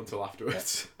film until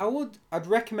afterwards. I'd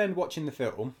recommend watching the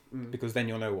film because then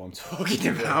you'll know what I'm talking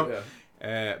about.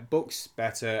 Books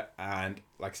better, and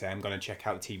like I say, I'm going to check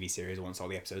out the TV series once all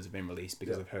the episodes have been released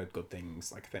because I've heard good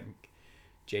things. Like I think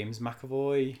James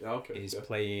McAvoy is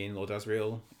playing Lord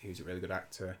Asriel, who's a really good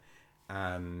actor,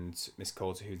 and Miss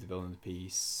Coulter, who's the villain of the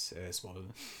piece, spoiler,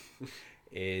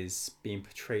 is being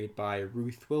portrayed by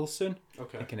Ruth Wilson. I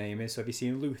think her name is. So have you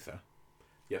seen Luther?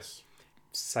 Yes.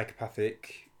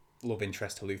 Psychopathic love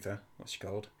interest to Luther. What's she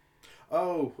called?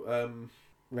 Oh,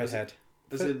 redhead.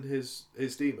 As in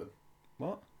his demon.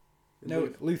 What?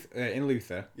 Luther. In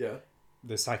Luther. Yeah.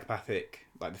 The psychopathic,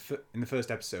 like in the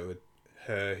first episode,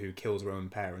 her who kills her own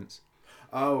parents.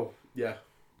 Oh, yeah.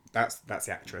 That's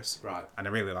the actress. Right. And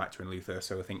I really liked her in Luther,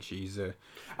 so I think she's...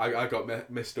 I got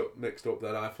mixed up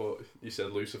then. I thought you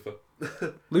said Lucifer.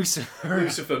 Lucifer.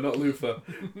 Lucifer, not Luther.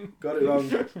 Got it wrong.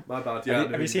 My bad. Yeah.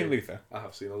 Have you seen Luther? I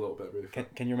have seen a little bit of Luther.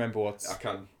 Can you remember what... I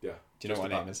can, yeah. Do you know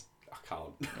what her name is? I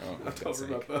can't. Oh, I don't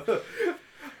remember.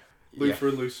 Luther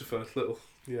and Lucifer, little...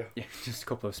 Yeah. Yeah, just a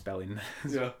couple of spelling.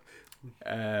 Yeah.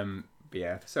 But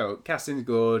yeah, so casting's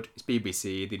good. It's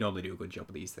BBC. They normally do a good job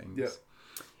of these things. Yeah.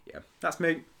 Yeah, that's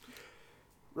me.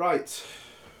 Right.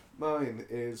 Mine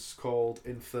is called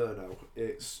Inferno.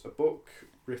 It's a book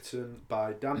written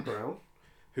by Dan Brown,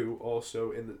 who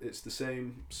also it's the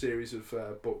same series of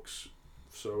books.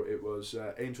 So it was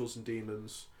Angels and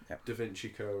Demons, Da Vinci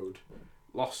Code,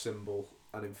 Lost Symbol,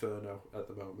 and Inferno at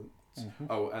the moment. Mm-hmm.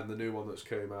 Oh, and the new one that's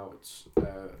came out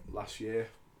last year,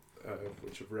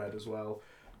 which I've read as well,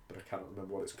 but I can't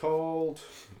remember what it's called.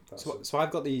 So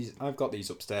I've got these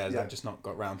upstairs. Yeah. I've just not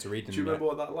got round to reading them. Do you remember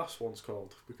what that last one's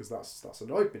called? Because that's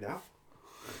annoyed me now.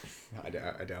 I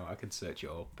don't. I could search it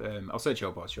up. I'll search it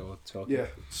up while you're talking. Yeah.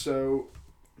 So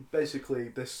basically,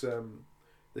 this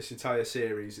entire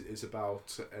series is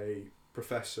about a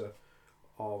professor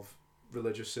of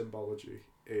religious symbology.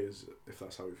 If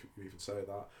that's how you even say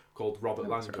that, called Robert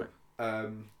Langdon. Right.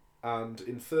 And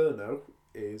Inferno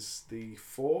is the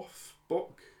fourth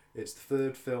book. It's the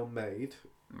third film made.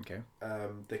 Okay.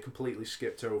 They completely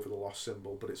skipped over the Lost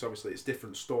Symbol, but it's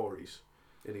different stories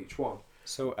in each one.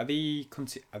 So are they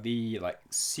like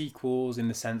sequels in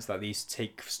the sense that these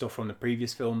take stuff from the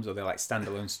previous films, or they're like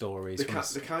standalone stories? They're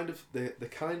kind of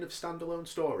standalone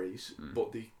stories,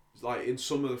 but like in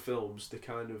some of the films, they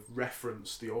kind of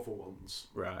reference the other ones.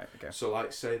 Right. Okay. So,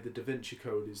 like, say the Da Vinci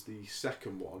Code is the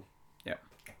second one. Yeah.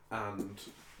 And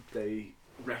they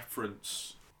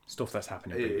reference stuff that's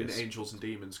happening in Angels and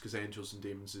Demons, because Angels and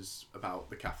Demons is about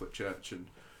the Catholic Church and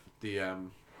the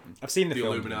I've seen the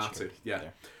film Illuminati. Yeah.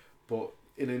 But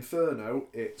in Inferno,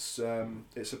 it's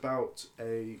about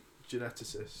a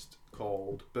geneticist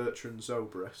called Bertrand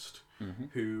Zobrist,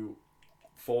 who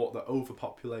thought that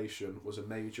overpopulation was a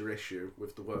major issue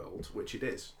with the world, which it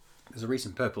is. There's a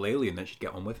recent purple alien that should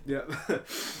get on with. Yeah.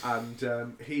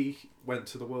 And he went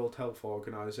to the World Health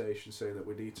Organization saying that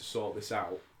we need to sort this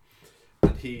out.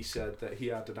 And he said that he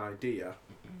had an idea,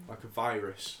 like a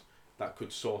virus, that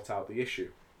could sort out the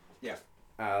issue. Yeah.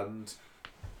 And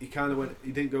he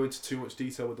didn't go into too much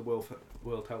detail with the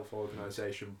World Health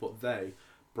Organization, but they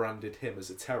branded him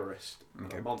as a terrorist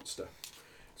and a monster.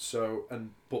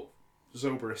 But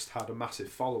Zobrist had a massive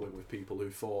following with people who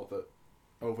thought that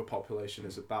overpopulation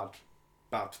is a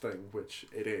bad thing, which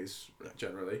it is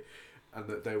generally, and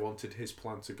that they wanted his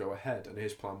plan to go ahead, and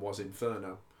his plan was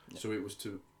Inferno. Yeah. So it was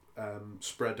to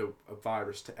spread a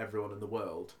virus to everyone in the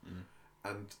world,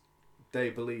 and they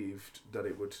believed that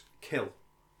it would kill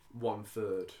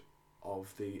 1/3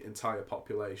 of the entire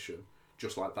population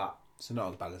just like that. So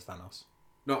not as bad as Thanos.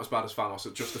 Not as bad as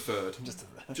Thanos, just a third.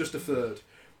 Just a third.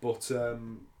 But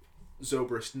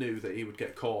Zobrist knew that he would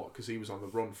get caught because he was on the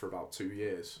run for about 2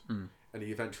 years. And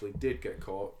he eventually did get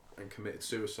caught and committed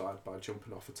suicide by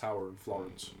jumping off a tower in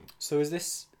Florence. So is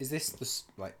this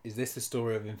the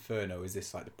story of Inferno? Is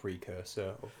this like the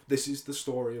precursor? This is the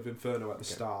story of Inferno at the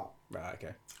start. Right.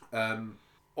 Okay.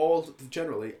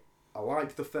 Generally, I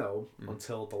liked the film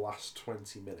until the last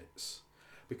 20 minutes,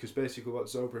 because basically what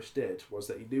Zobrist did was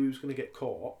that he knew he was going to get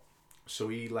caught, so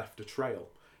he left a trail.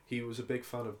 He was a big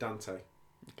fan of Dante.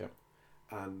 Okay.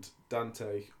 And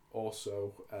Dante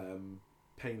also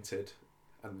painted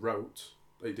and wrote.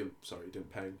 He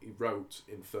didn't paint. He wrote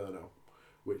Inferno,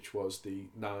 which was the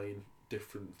 9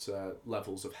 different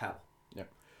levels of hell. Yeah.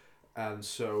 And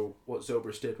so what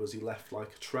Zobrist did was he left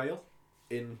like a trail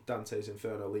in Dante's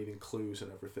Inferno, leaving clues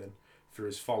and everything for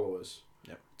his followers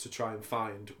to try and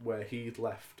find where he'd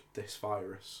left this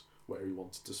virus, where he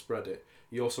wanted to spread it.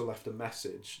 He also left a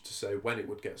message to say when it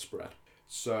would get spread.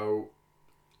 So,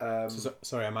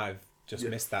 sorry, I might have just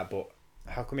missed that, but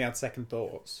how come he had second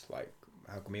thoughts? Like,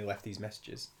 how come he left these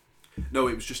messages? No,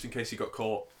 it was just in case he got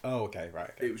caught. Oh, okay, right.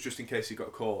 Okay. It was just in case he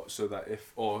got caught, so that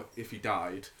if he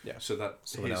died, so that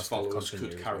someone his followers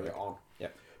could carry it on. Yeah.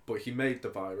 But he made the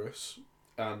virus,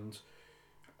 and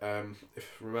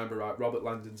if I remember right, Robert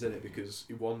Landon's in it because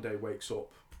he one day wakes up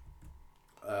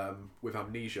with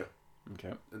amnesia.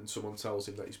 Okay. And someone tells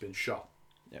him that he's been shot.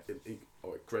 Yeah.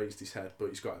 It grazed his head, but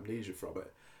he's got amnesia from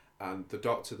it. And the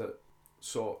doctor that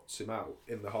sorts him out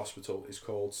in the hospital is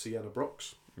called Sienna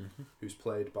Brooks, who's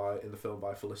played in the film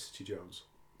by Felicity Jones.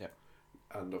 Yeah.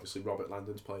 And obviously Robert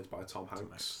Landon's played by Tom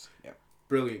Hanks. Yeah.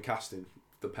 Brilliant casting,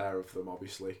 the pair of them,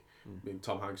 obviously. I mean,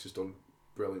 Tom Hanks has done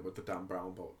brilliant with the Dan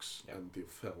Brown books and the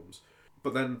films.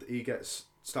 But then he try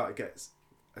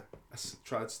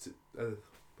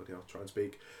and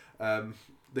speak.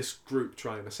 This group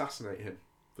try and assassinate him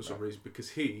for some reason, because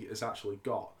he has actually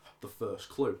got the first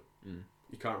clue.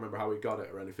 You can't remember how he got it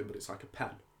or anything, but it's like a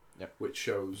pen, which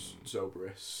shows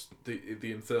Zobrist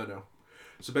the Inferno.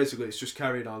 So basically, it's just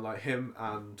carried on like him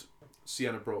and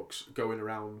Sienna Brooks going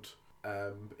around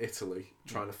Italy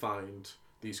trying to find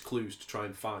these clues to try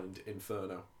and find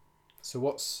Inferno. So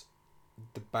what's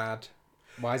the bad?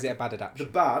 Why is it a bad adaptation?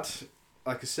 The bad,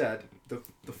 like I said,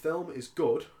 the film is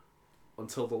good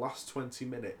until the last 20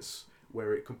 minutes,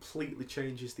 where it completely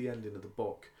changes the ending of the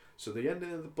book. So the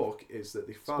ending of the book is that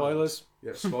they find... Spoilers.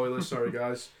 Yeah, spoilers, sorry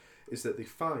guys. Is that they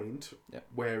find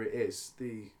where it is,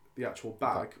 the actual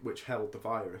bag which held the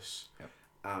virus. Yep.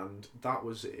 And that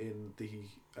was in the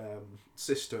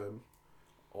cistern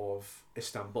of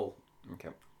Istanbul. Okay.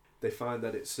 They find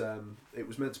that it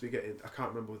was meant to be getting... I can't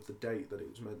remember the date that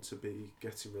it was meant to be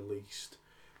getting released.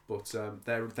 But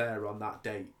they're there on that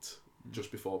date,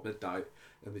 just before midnight,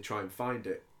 and they try and find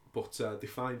it. But they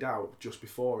find out just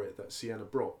before it that Sienna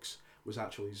Brooks was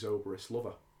actually Zobrist's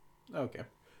lover. Okay.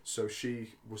 So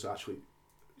she was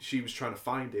trying to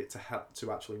find it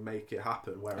to actually make it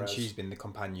happen. Whereas and she's been the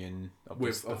companion of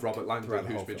Robert Langdon,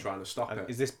 who's been trying to stop it.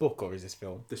 Is this book or is this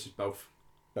film? This is both.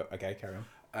 Oh, okay, carry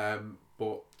on.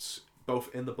 But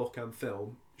both in the book and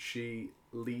film, she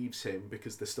leaves him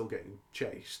because they're still getting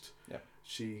chased. Yeah.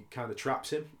 She kind of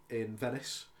traps him in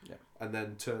Venice. Yeah. And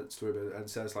then turns to him and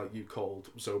says, like, you called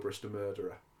Zobrist a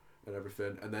murderer and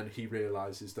everything. And then he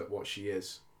realises that what she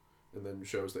is, and then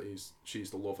shows that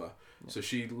she's the lover. Yeah. So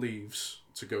she leaves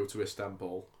to go to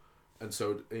Istanbul, and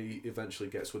so he eventually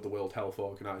gets with the World Health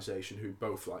Organization, who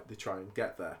both they try and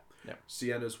get there. Yeah.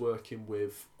 Sienna's working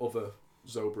with other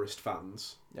Zobrist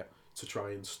fans. Yeah. To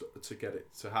try and to get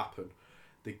it to happen.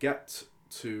 They get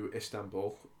to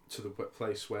Istanbul, to the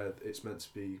place where it's meant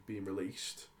to be being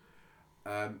released.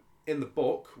 In the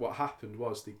book, what happened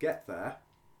was they get there,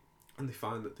 and they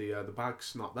find that the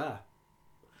bag's not there.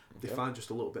 Okay. They find just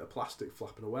a little bit of plastic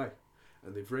flapping away,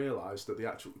 and they've realised that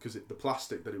the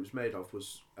plastic that it was made of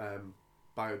was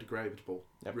biodegradable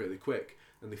really quick,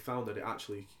 and they found that it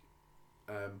actually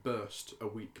burst a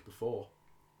week before.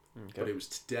 Okay. But it was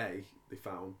today they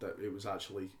found that it was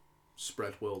actually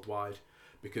spread worldwide,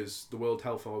 because the World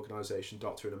Health Organization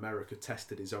doctor in America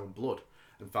tested his own blood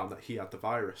and found that he had the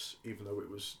virus, even though it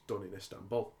was done in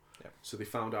Istanbul. Yep. So they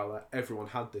found out that everyone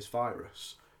had this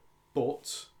virus,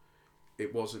 but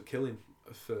it wasn't killing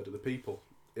a third of the people.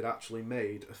 It actually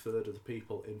made a third of the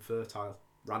people infertile,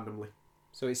 randomly.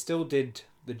 So it still did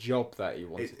the job that he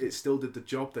wanted. It still did the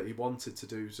job that he wanted to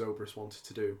do, Zobrist wanted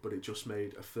to do, but it just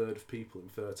made a third of people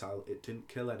infertile. It didn't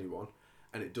kill anyone,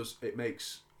 and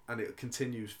it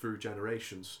continues through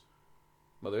generations.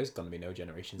 Well, there is going to be no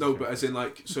generations. No, but as in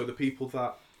like, so the people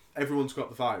that everyone's got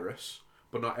the virus,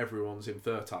 but not everyone's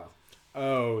infertile.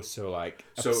 Oh, so like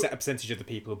a percentage of the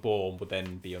people born would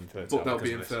then be infertile. But they'll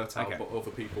be infertile, okay. But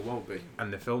other people won't be.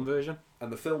 And the film version?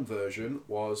 And the film version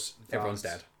was that everyone's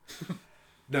dead.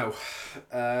 No,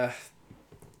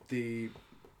 the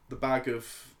bag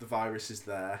of the virus is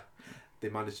there. They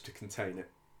managed to contain it.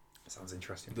 Sounds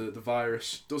interesting. The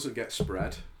virus doesn't get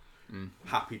spread.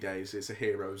 Happy days. It's a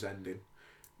hero's ending.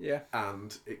 Yeah.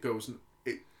 And it goes.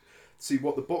 See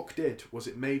what the book did was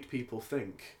it made people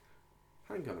think.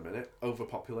 Hang on a minute.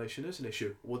 Overpopulation is an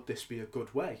issue. Would this be a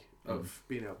good way of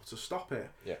being able to stop it?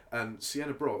 Yeah. And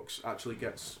Sienna Brooks actually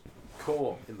gets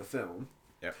caught in the film.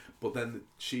 Yeah. But then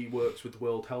she works with the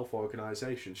World Health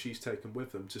Organization. She's taken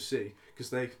with them to see because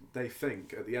they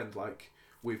think at the end like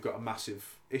we've got a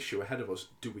massive issue ahead of us.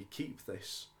 Do we keep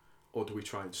this, or do we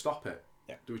try and stop it?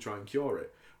 Yeah. Do we try and cure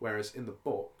it? Whereas in the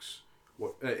books,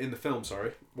 in the film,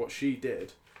 what she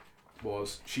did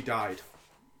was she died.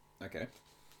 Okay.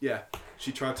 Yeah,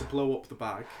 she tried to blow up the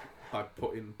bag by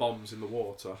putting bombs in the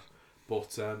water,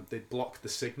 but they blocked the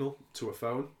signal to her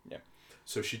phone. Yeah.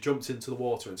 So she jumped into the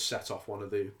water and set off one of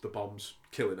the bombs,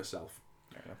 killing herself.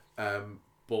 Yeah.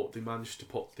 But they managed to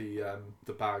put the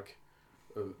bag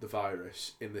of the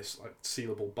virus in this like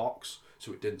sealable box,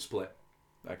 so it didn't split.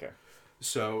 Okay.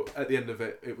 So at the end of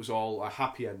it, it was all a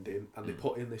happy ending, and they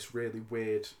put in this really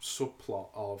weird subplot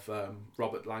of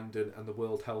Robert Langdon and the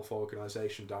World Health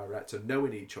Organization director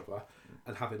knowing each other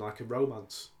and having like a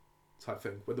romance type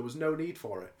thing, where there was no need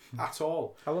for it at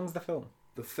all. How long's the film?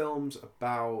 The film's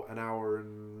about an hour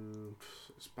and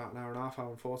a half, hour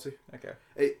and 40. Okay.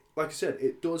 It, like I said,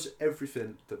 it does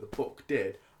everything that the book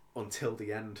did until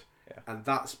the end, and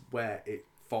that's where it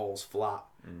falls flat.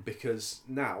 Because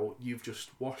now you've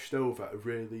just washed over a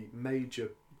really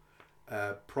major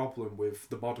problem with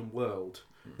the modern world,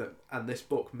 and this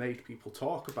book made people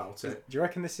talk about it. Do you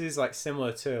reckon this is like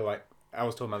similar to like I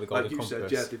was talking about the Golden Compass? Like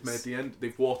you said, yeah,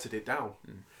 they've watered it down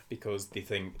because they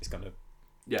think it's gonna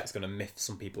myth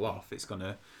some people off. It's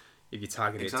gonna, if you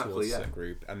target it towards a certain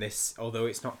group, and this, although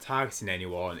it's not targeting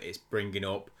anyone, it's bringing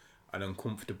up an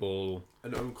uncomfortable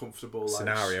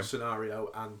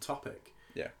scenario and topic.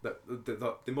 Yeah, that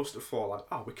they must have thought like,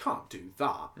 oh, we can't do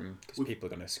that because people are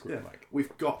going to scream like we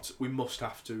must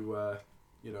have to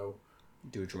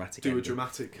do a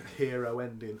dramatic hero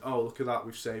ending. Oh, look at that,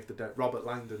 we've saved the day. Robert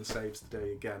Langdon saves the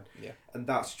day again. Yeah, and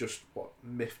that's just what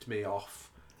miffed me off.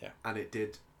 Yeah, and it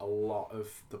did a lot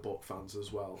of the book fans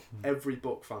as well. Every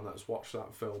book fan that's watched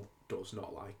that film does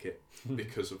not like it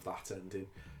because of that ending.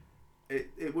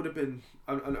 It would have been,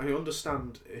 and I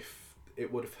understand if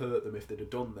it would have hurt them if they'd have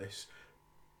done this.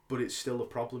 But it's still a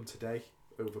problem today,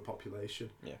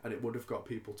 overpopulation, and it would have got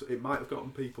people. It might have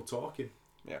gotten people talking.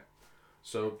 Yeah.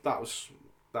 So that was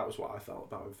what I felt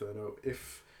about Inferno.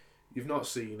 If you've not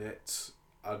seen it,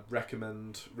 I'd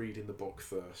recommend reading the book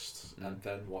first and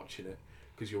then watching it,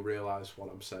 because you'll realise what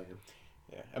I'm saying.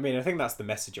 Yeah, I mean, I think that's the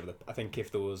message of I think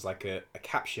if there was like a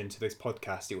caption to this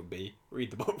podcast, it would be read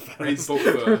the book first. Read the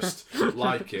book first,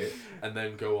 like it, and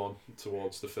then go on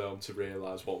towards the film to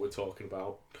realise what we're talking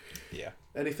about. Yeah.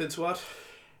 Anything to add?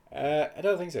 I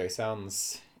don't think so.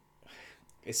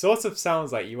 It sort of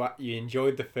sounds like you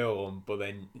enjoyed the film, but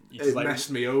then you just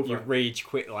messed me over. You rage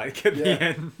quit at the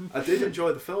end. I did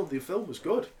enjoy the film. The film was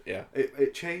good. Yeah.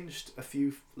 It changed a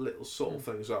few little subtle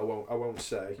things that I won't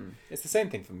say. It's the same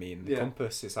thing for me in the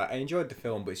Compass. It's like I enjoyed the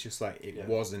film, but it's just like it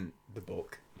wasn't the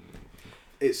book.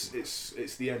 It's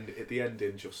the end. The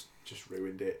ending just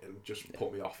ruined it and just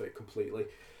put me off it completely.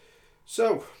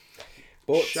 So,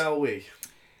 shall we?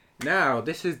 Now,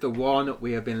 this is the one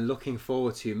we have been looking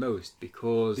forward to most,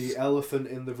 because the elephant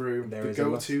in the room, the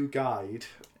go-to guide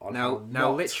on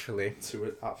now literally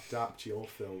to adapt your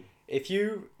film. If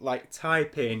you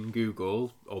type in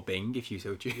Google or Bing, if you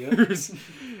so choose,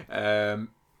 if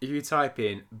you type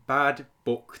in bad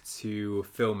book to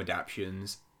film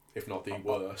adaptions, if not the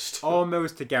worst,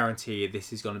 almost a guarantee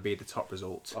this is going to be the top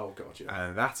result. Oh god, yeah.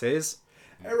 And that is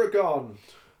Eragon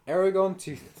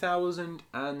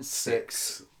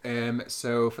 2006.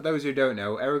 So for those who don't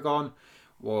know, Eragon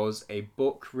was a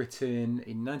book written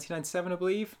in 1997, I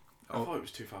believe. I thought it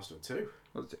was 2002.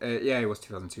 Yeah, it was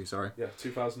 2002, sorry. Yeah,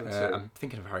 2002. I'm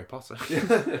thinking of Harry Potter.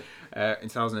 In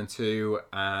 2002,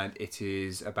 and it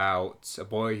is about a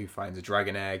boy who finds a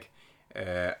dragon egg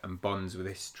and bonds with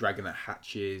this dragon that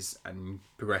hatches and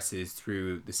progresses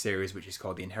through the series, which is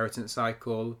called the Inheritance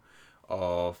Cycle,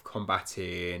 of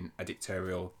combating a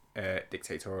dictatorial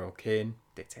king.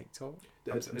 A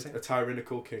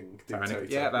tyrannical king.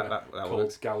 Dictator, that called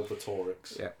works.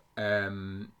 Galvatorix. Yeah.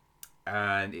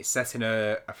 and it's set in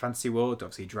a fantasy world,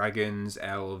 obviously dragons,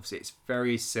 elves. It's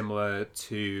very similar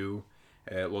to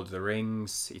Lord of the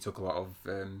Rings. He took a lot of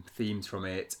themes from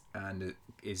it, and it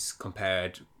is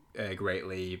compared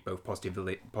greatly, both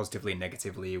positively and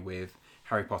negatively, with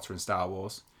Harry Potter and Star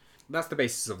Wars. That's the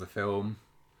basis of the film.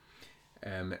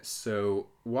 So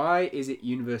why is it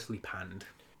universally panned?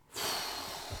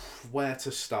 Where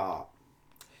to start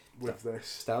with this?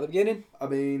 Start at the beginning. I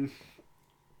mean,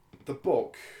 the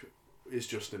book is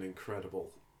just an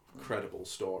incredible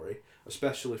story,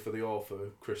 especially for the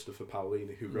author Christopher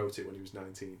Paolini, who wrote it when he was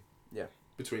 19. Yeah.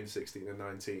 Between 16 and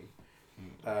 19.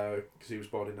 Because he was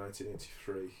born in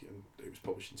 1983 and it was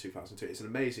published in 2002. It's an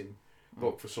amazing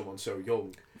book for someone so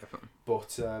young. Definitely.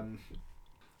 But,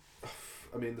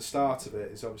 I mean, the start of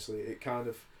it is obviously,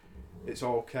 it's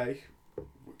okay,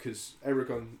 because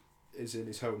Eragon is in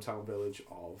his hometown village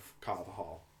of Carver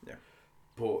Hall. Yeah.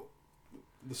 But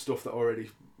the stuff that already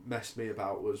messed me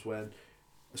about was when,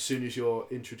 as soon as you're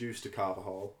introduced to Carver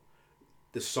Hall,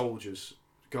 the soldiers,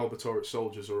 Galbatorix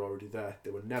soldiers, are already there.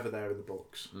 They were never there in the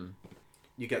books.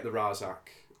 You get the Razak,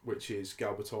 which is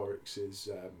Galbatorix's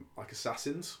like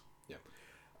assassins.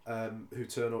 Yeah. Who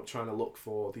turn up trying to look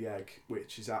for the egg,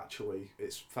 which is actually,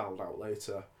 it's found out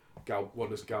later,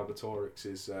 one of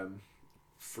Galbatorix's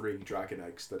 3 dragon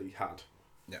eggs that he had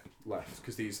left,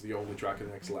 because these are the only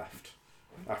dragon eggs left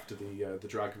after the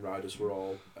dragon riders were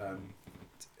all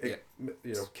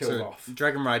killed off.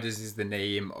 Dragon Riders is the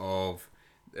name of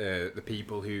the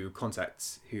people who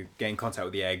get in contact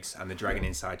with the eggs, and the dragon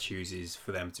inside chooses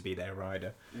for them to be their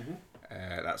rider.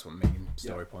 That's one main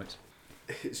story point.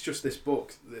 It's just this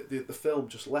book, the film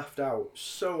just left out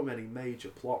so many major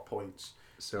plot points.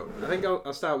 So I think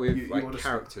I'll start with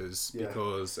characters,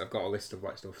 because I've got a list of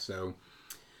stuff. So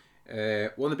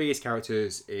one of the biggest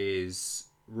characters is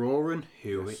Riordon,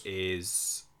 who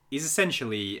is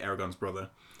essentially Eragon's brother.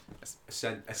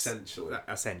 Essentially.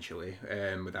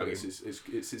 Without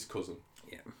it's his cousin.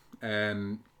 Yeah.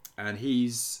 And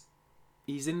he's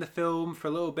in the film for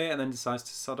a little bit, and then decides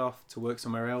to sod off to work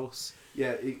somewhere else.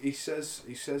 Yeah, he says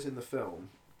in the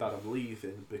film that I'm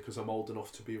leaving because I'm old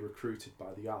enough to be recruited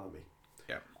by the army.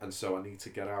 Yeah. And so I need to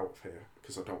get out of here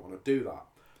because I don't want to do that.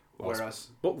 Whereas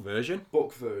book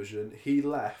version, he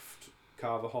left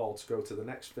Carver Hall to go to the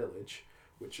next village,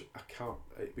 which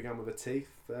it began with a T,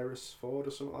 Ferrisford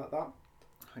or something like that.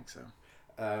 I think so.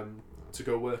 To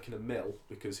go work in a mill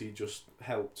because he just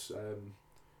helped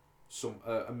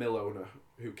a mill owner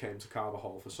who came to Carver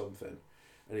Hall for something,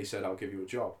 and he said, I'll give you a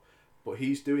job. But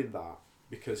he's doing that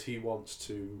because he wants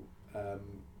to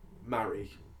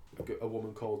marry a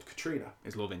woman called Katrina.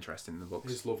 His love interest in the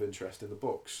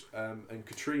books. And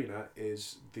Katrina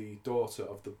is the daughter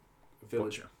of the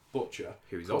village butcher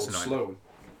who is called Sloane.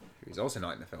 Who's also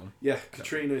not in the film. Yeah,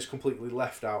 Katrina is completely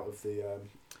left out of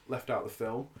the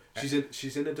film.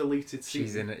 She's in a deleted scene.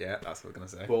 She's in it, yeah. That's what I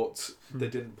was gonna say. But they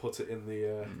didn't put it in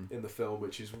the film,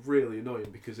 which is really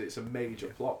annoying because it's a major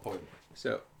plot point.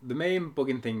 So the main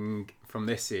bugging thing from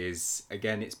this is,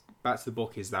 again, it's back to the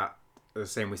book. Is that the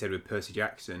same we said with Percy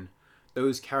Jackson?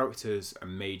 Those characters are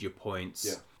major points.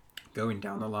 Yeah. Going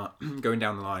down the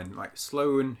line, like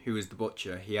Sloane, who is the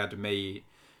butcher, he had made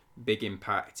big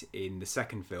impact in the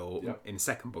second film, in the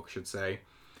second book, I should say,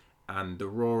 and the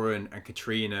Riordon and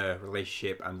Katrina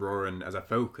relationship and Riordon as a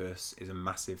focus is a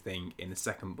massive thing in the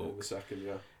second book. In the second,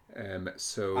 yeah. And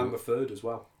the third as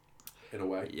well, in a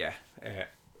way. Yeah.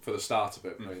 For the start of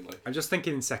it, mainly. I'm just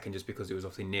thinking second, just because it was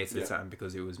obviously near to the time,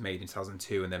 because it was made in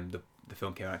 2002, and then the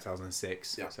film came out in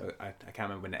 2006. Yeah. So I can't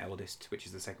remember when The Eldest, which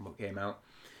is the second book, came out.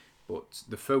 But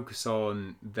the focus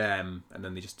on them, and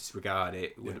then they just disregard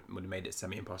it, would have made it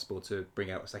semi-impossible to bring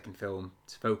out a second film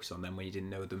to focus on them when you didn't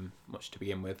know them much to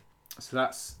begin with. So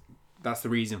that's the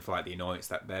reason for the annoyance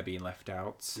that they're being left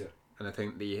out. Yeah. And I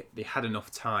think they had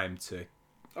enough time to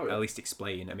at least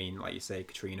explain. I mean, like you say,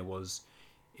 Katrina was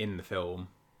in the film,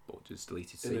 but just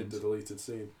deleted scenes. In the deleted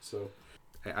scene, so.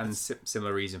 And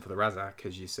similar reason for the Razak,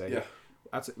 as you say. Yeah.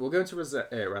 We'll go into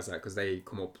Razak because they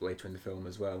come up later in the film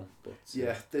as well. But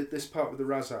this part with the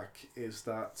Razak is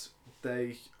that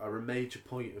they are a major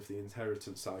point of the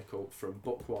inheritance cycle from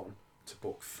book 1 to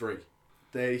book 3.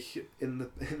 They in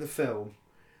the film,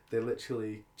 they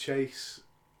literally chase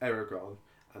Eragon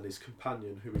and his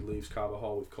companion, who he leaves Carver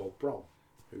Hall with, called Brom,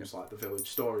 who's like the village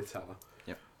storyteller.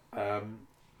 Yep.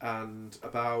 And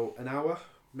about an hour,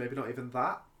 maybe not even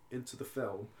that, into the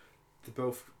film,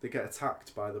 they get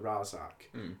attacked by the Razak,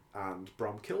 and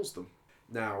Brom kills them.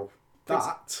 Now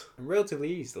that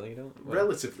relatively easily,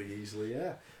 relatively easily,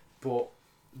 yeah. But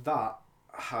that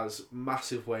has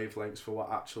massive wavelengths for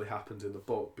what actually happened in the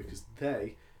book, because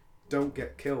they don't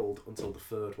get killed until the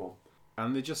third one.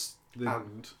 And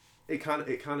and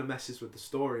it kind of messes with the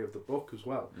story of the book as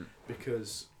well,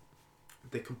 because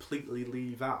they completely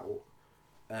leave out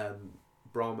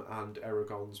Brom and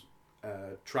Eragon's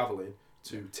travelling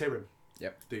to Tyrim,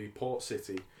 the port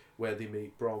city, where they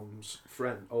meet Brom's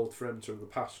old friend from the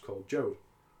past called Jode.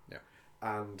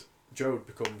 And Jode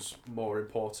becomes more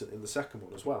important in the second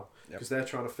one as well, because they're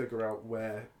trying to figure out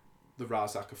where the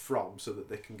Razak are from so that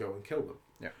they can go and kill them.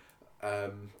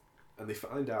 And they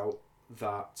find out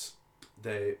that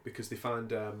because they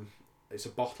find it's a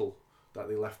bottle that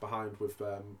they left behind with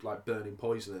like burning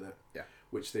poison in it,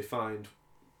 which they find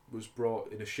was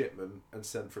brought in a shipment and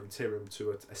sent from Tyrim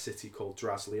to a city called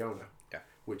Drasleona,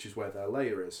 which is where their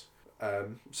lair is.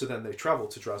 So then they travel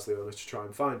to Drasleona to try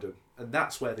and find them, and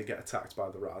that's where they get attacked by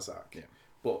the Razak.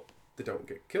 But they don't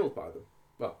get killed by them.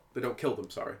 Well, they don't kill them.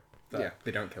 Sorry. There.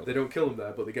 They don't kill them. They don't kill them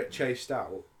there, but they get chased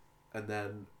out, and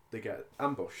then they get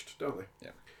ambushed, don't they?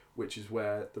 Which is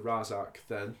where the Razak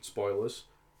then, spoilers,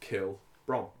 kill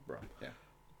Brom.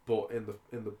 But in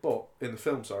the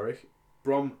film,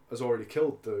 Brom has already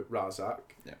killed the Razak,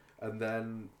 and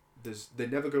then they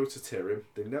never go to Tyrim,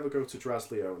 they never go to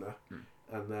Drasleona,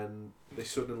 and then they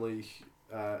suddenly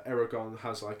Eragon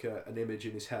has like an image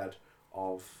in his head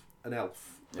of an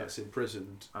elf that's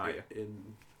imprisoned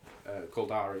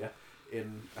called Arya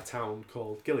in a town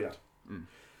called Gilead.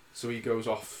 So he goes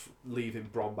off, leaving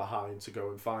Brom behind to go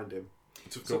and find him.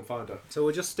 Go and find her. So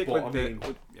we'll just stick with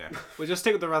we'll just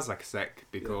stick with the Razak a sec,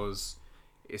 because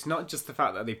it's not just the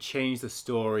fact that they've changed the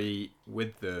story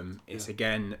with them. It's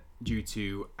again due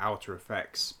to outer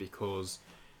effects, because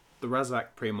the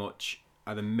Razak pretty much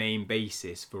are the main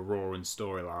basis for Riordon's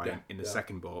storyline in the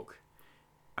second book,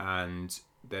 and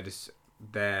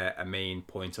they're a main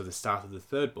point of the start of the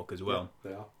third book as well.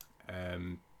 They are.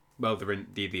 Well, they're in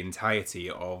the entirety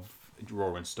of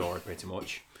Riordon's story pretty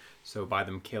much. So by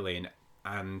them killing,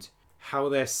 and how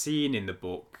they're seen in the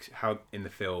book, how in the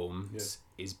films,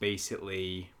 is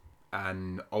basically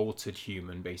an altered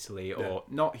human, basically, or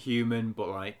not human, but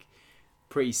like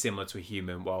pretty similar to a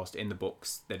human. Whilst in the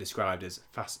books they're described as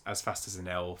fast as an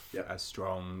elf, as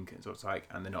strong, and sort of like,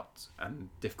 and they're not, and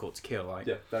difficult to kill. Like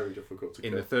very difficult to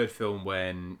kill. In the third film,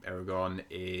 when Eragon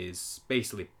is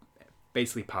basically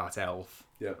part elf,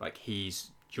 like he's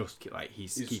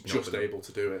keeping up able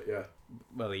to do it.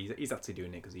 Well, he's actually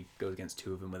doing it because he goes against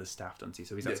two of them with a staff, doesn't he?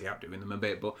 So he's actually outdoing them a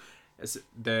bit. But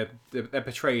they're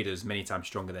portrayed as many times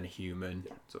stronger than a human.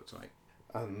 So it's like,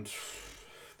 and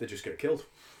they just get killed,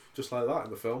 just like that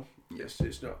in the film.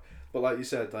 It's not. But like you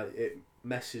said, like it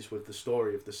messes with the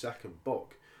story of the second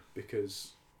book,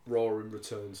 because Riordon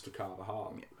returns to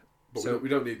Karbahar. But so we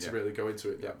don't need to really go into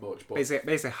it that much. But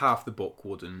basically half the book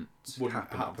wouldn't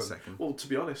happen. In the second. Well, to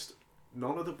be honest,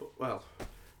 none of the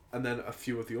and then a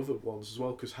few of the other ones as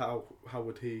well. Because how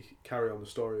would he carry on the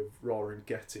story of Riordon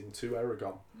getting to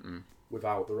Eragon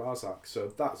without the Razak? So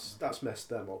that's messed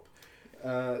them up.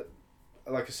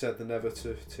 Like I said, they're never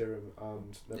to Tyrim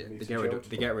and never meet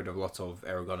they get rid of a lot of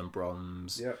Eragon and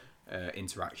Brom's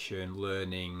interaction,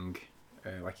 learning.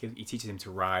 Like he teaches him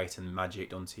to write and magic,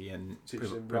 doesn't he? And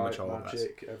teaches him write, much all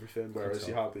magic, everything. Whereas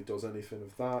he hardly does anything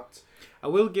of that. I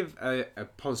will give a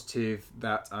positive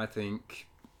that I think.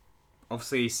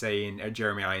 Obviously, saying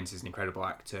Jeremy Irons is an incredible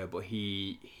actor, but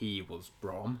he was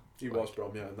Brom. He was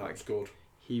Brom, and that was good.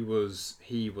 He was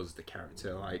the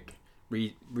character. Like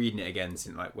reading it again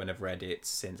since when I've read it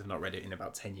since I've not read it in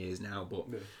about 10 years now, but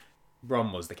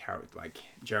Brom was the character. Like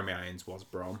Jeremy Irons was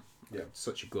Brom.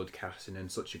 Such a good casting and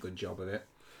such a good job of it.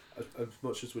 As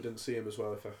much as we didn't see him as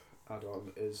well, if I add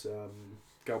on, is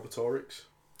Galbatorix.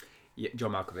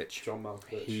 John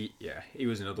Malkovich. He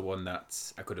was another one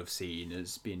that I could have seen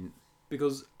as being,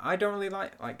 because I don't really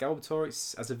like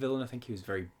Galbatorix as a villain. I think he was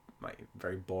very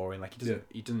boring. Like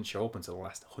he doesn't show up until the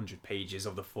last 100 pages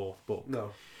of the fourth book.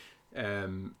 No.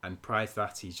 And prior to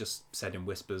that, he's just said in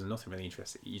whispers and nothing really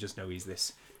interesting. You just know he's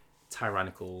this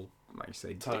tyrannical, like you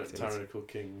say, tyrannical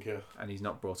king, and he's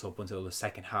not brought up until the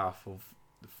second half of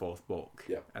the fourth book,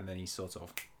 and then he's sort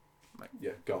of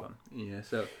gone.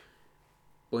 So,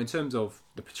 but in terms of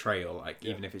the portrayal,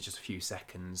 even if it's just a few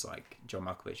seconds, like John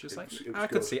Malkovich, I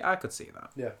could see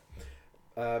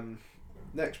that.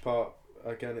 Next part,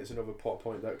 again, it's another plot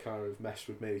point that kind of messed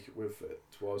with me with it,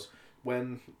 was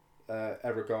when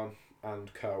Eragon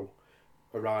and co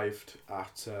arrived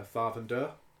at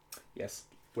Tharvandur. Yes.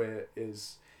 Where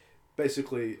is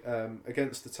basically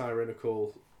against the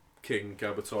tyrannical king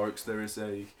Galbatorix, there is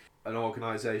an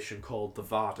organisation called the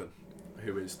Varden,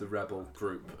 who is the rebel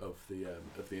group of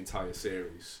the entire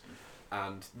series,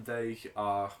 and they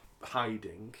are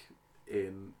hiding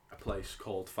in a place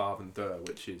called Tharvandur,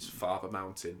 which is Father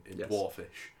Mountain in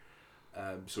Dwarfish,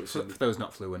 So it's for those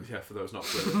not fluent. Yeah, for those not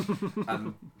fluent.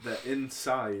 And the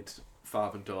inside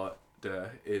Farvandor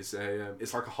is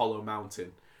it's like a hollow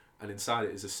mountain, and inside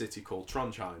it is a city called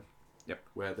Trondheim. Yep.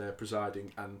 Where they're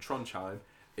presiding, and Trondheim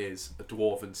is a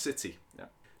dwarven city.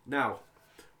 Yep. Now,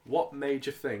 what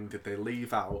major thing did they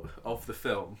leave out of the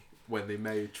film when they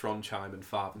made Trondheim and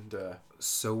Farvandor?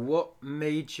 So what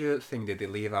major thing did they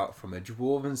leave out from a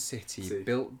dwarven city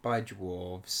built by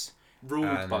dwarves?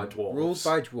 Ruled by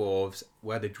dwarves,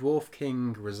 where the dwarf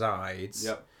king resides.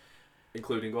 Yep.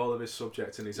 Including all of his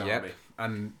subjects in his army.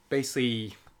 And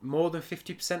basically more than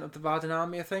 50% of the Varden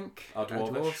army, I think, are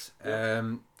dwarves.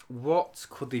 Yep. What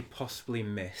could they possibly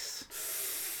miss?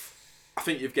 I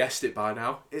think you've guessed it by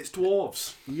now. It's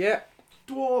dwarves. Yeah.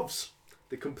 Dwarves.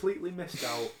 They completely missed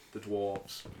out the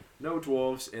dwarves. No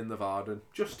dwarves in the Varden,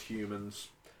 just humans.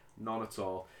 None at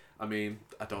all. I mean,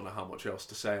 I don't know how much else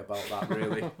to say about that,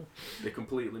 really. They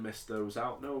completely missed those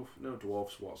out. No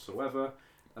dwarves whatsoever.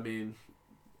 I mean,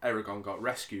 Eragon got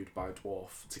rescued by a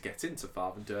dwarf to get into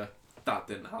Farvandor. That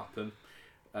didn't happen.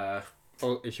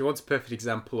 Well, if you want a perfect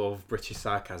example of British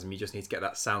sarcasm, you just need to get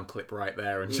that sound clip right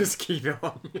there and just keep it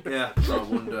on. Yeah, no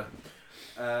wonder.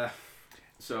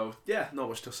 So, yeah, not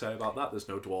much to say about that. There's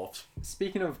no dwarves.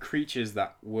 Speaking of creatures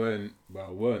that weren't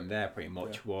there pretty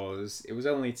much, it was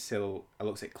only till I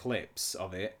looked at clips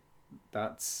of it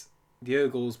that the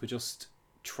Urgles were just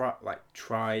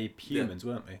tribe humans,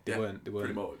 weren't they? They weren't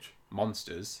pretty much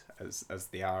monsters as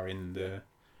they are in the...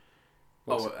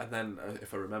 and then,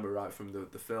 if I remember right from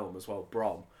the film as well,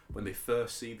 Brom, when they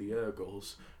first see the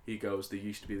Urgles, he goes, they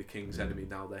used to be the king's enemy,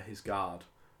 now they're his guard.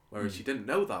 Whereas you didn't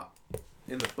know that.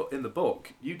 In the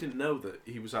book, you didn't know that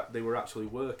they were actually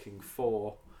working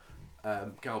for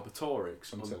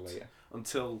Galbatorix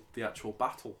until the actual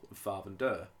battle of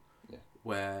Farvandor,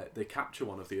 where they capture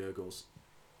one of the Urgles.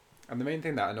 And the main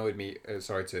thing that annoyed me,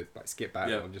 sorry to skip back,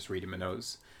 I'm just reading my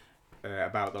notes,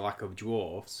 about the lack of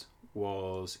dwarves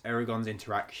was Eragon's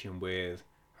interaction with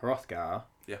Hrothgar,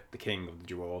 the king of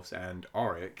the dwarves, and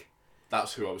Oric.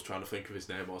 That's who I was trying to think of his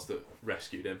name was that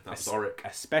rescued him. That's Oric.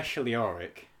 Especially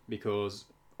Oric, because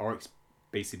Oric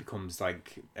basically becomes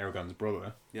like Eragon's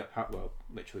brother. Yeah.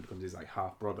 Literally becomes his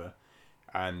half brother,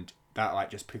 and that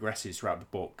just progresses throughout the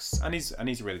books. And he's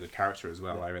a really good character as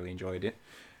well. I really enjoyed it,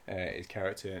 his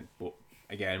character. But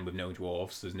again, with no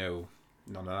dwarves, there's none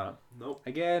of that. Nope.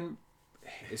 Again,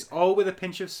 it's all with a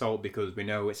pinch of salt because we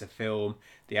know it's a film.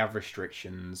 They have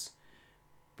restrictions.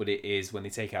 But it is when they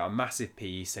take out a massive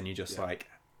piece and you're just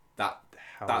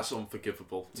that's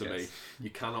unforgivable to me. You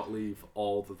cannot leave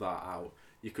all of that out.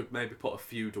 You could maybe put a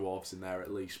few dwarves in there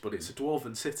at least, but it's a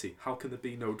dwarven city. How can there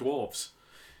be no dwarves?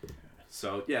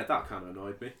 So that kind of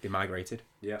annoyed me. They migrated.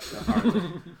 Yeah, apparently.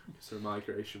 So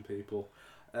migration people.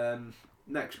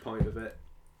 Next point of it,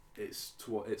 it's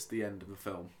the end of the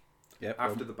film. Yep.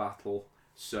 After the battle,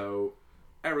 so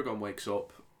Eragon wakes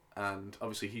up, and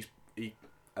obviously he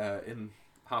in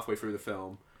halfway through the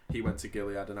film, he went to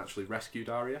Gilead and actually rescued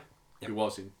Arya, who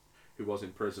was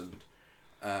imprisoned,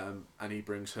 and he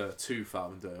brings her to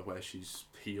Farvandor where she's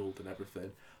healed and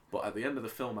everything. But at the end of the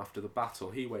film, after the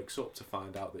battle, he wakes up to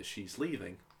find out that she's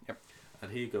leaving. Yep.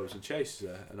 And he goes and chases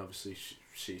her, and obviously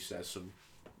she says some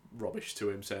rubbish to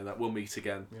him, saying that we'll meet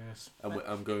again. Yes. And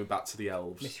I'm going back to the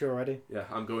elves. Miss you already? Yeah,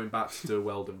 I'm going back to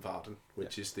Weldenvarden,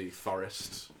 which is the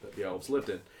forest that the elves lived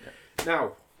in. Yep.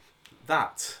 Now,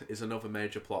 that is another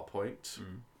major plot point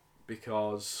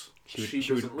because she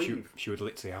doesn't leave. She would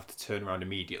literally have to turn around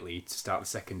immediately to start the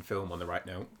second film on the right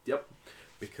note. Yep,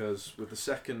 because with the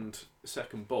second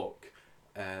book,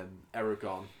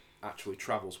 Eragon actually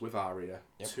travels with Arya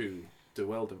to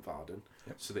Weldenvarden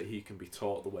so that he can be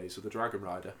taught the ways of the Dragon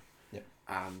Rider. Yep.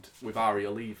 And with Arya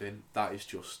leaving, that is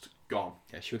just gone.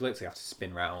 Yeah, she would literally have to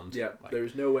spin round. Yeah, there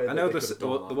is no way. I know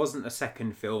there wasn't a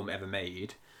second film ever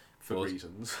made. For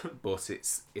reasons, but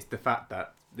it's the fact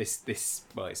that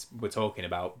we're talking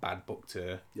about bad book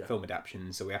to film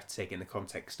adaptations, so we have to take it in the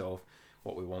context of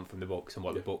what we want from the books and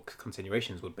what the book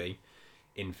continuations would be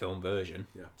in film version.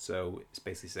 Yeah. So it's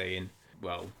basically saying,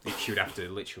 she would have to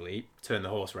literally turn the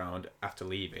horse around after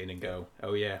leaving and go,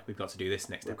 oh yeah, we've got to do this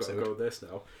next episode. We've got to go this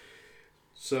now.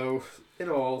 So in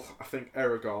all, I think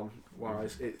Eragon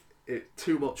wise, it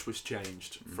too much was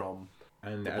changed from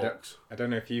the books. I don't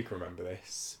know if you can remember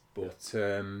this. But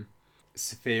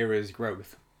Saphira's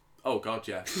growth. Oh god,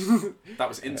 yeah, that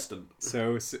was instant.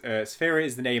 So Saphira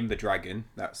is the name of the dragon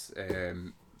that's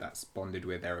bonded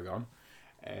with Eragon,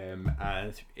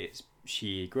 and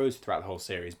she grows throughout the whole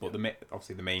series. But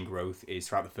obviously the main growth is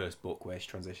throughout the first book, where she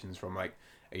transitions from a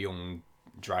young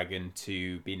dragon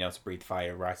to being able to breathe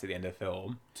fire right at the end of the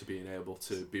film. To being able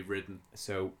to be ridden.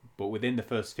 So, but within the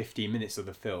first 15 minutes of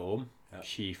the film,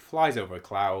 she flies over a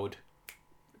cloud,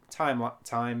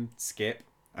 time skip,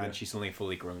 and she's suddenly a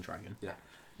fully grown dragon. Yeah.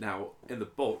 Now, in the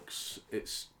books,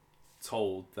 it's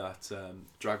told that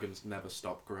dragons never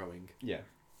stop growing. Yeah.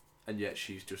 And yet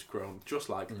she's just grown just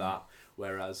like that,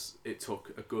 whereas it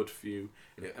took a good few...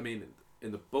 I mean,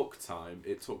 in the book time,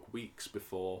 it took weeks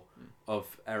before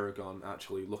of Eragon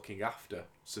actually looking after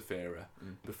Saphira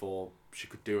before she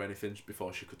could do anything,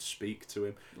 before she could speak to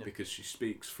him, because she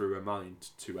speaks through her mind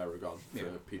to Eragon, for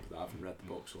people that haven't read the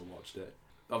books or watched it.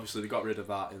 Obviously, they got rid of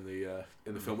that in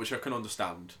the film, which I can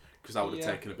understand, because that would have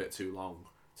taken a bit too long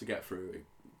to get through,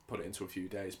 put it into a few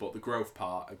days. But the growth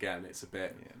part, again, it's a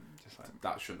bit... just like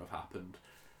that shouldn't have happened.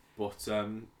 But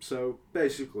so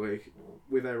basically,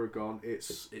 with Eragon,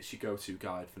 it's your go-to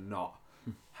guide for not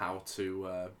how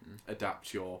to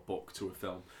adapt your book to a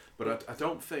film. But I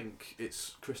don't think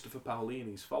it's Christopher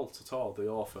Paolini's fault at all, the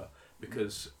author,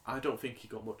 because I don't think he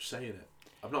got much say in it.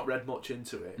 I've not read much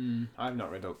into it. I've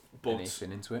not read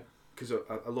anything into it. Because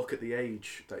I look at the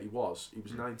age that he was. He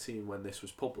was 19 when this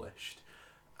was published,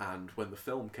 and when the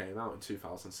film came out in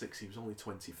 2006, he was only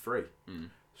 23.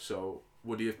 So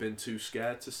would he have been too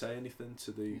scared to say anything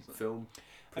to the film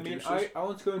producers? I mean, I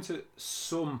want to go into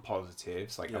some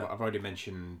positives. Like I've already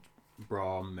mentioned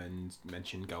Brom and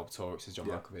mentioned Galbatorix as John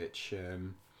Malkovich.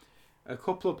 A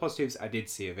couple of positives I did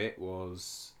see of it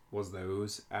was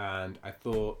those, and I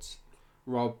thought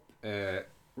Rob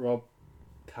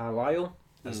Carlyle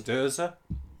as Durza.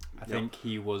 I think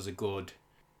he was a good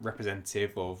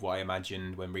representative of what I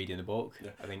imagined when reading the book.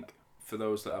 I think. For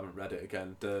those that haven't read it,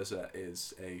 again, Durza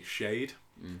is a shade.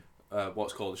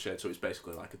 What's called a shade, so it's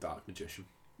basically like a dark magician.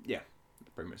 Yeah,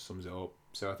 pretty much sums it up.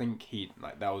 So I think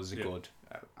that was a good.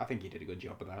 I think he did a good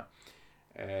job of that.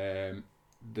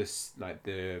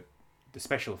 The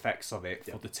special effects of it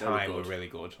for the time were really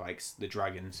good. Like the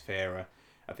dragon Saphira,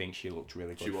 I think she looked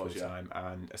really good for the time,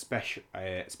 and a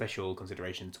special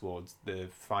consideration towards the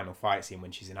final fight scene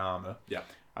when she's in armor. Yeah,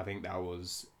 I think that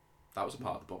was a part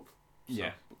of the book. So.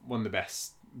 Yeah, one of the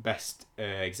best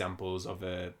examples of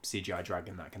a CGI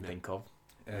dragon that I can think of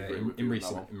in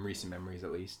recent memories,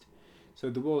 at least. So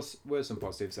there were some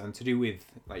positives, and to do with,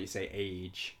 like you say,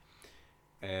 age.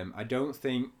 I don't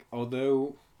think,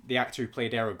 although the actor who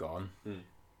played Eragon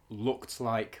looked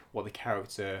like what the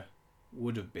character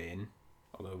would have been,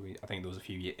 although I think there was a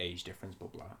few age difference,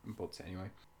 but anyway,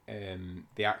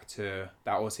 the actor,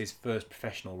 that was his first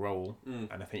professional role,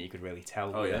 and I think you could really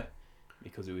tell.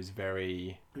 Because it was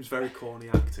very corny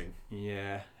acting.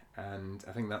 Yeah, and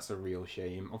I think that's a real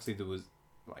shame. Obviously, there was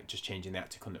just changing the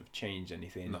actor couldn't have changed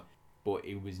anything. No. But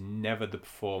it was never the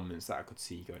performance that I could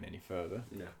see going any further.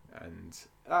 Yeah, and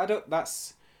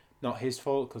that's not his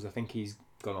fault, because I think he's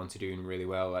gone on to doing really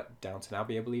well at Downton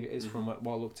Abbey, I believe it is, from what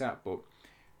I looked at. But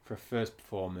for a first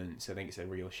performance, I think it's a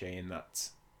real shame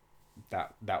that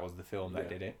was the film that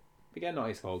did it. Again, not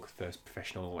his fault, first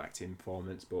professional acting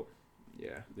performance, but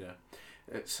yeah.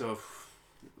 So,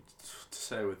 to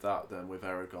say with that then, with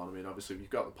Eragon, I mean, obviously you've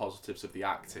got the positives of the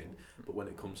acting, but when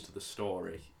it comes to the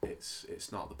story,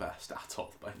 it's not the best at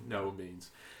all, by no means.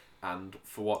 And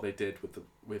for what they did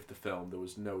with the film, there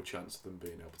was no chance of them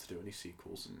being able to do any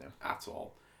sequels at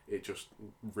all. It just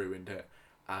ruined it.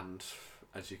 And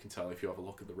as you can tell, if you have a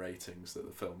look at the ratings that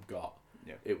the film got,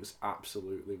 it was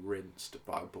absolutely rinsed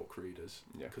by book readers,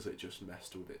 because it just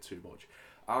messed with it too much.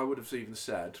 I would have even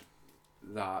said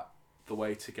that the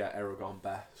way to get Eragon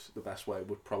the best way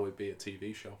would probably be a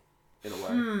TV show, in a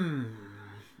way.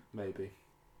 Maybe.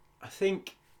 I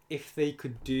think if they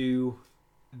could do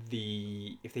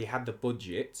if they had the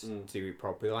budget to do it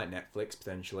properly, like Netflix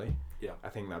potentially, I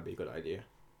think that'd be a good idea.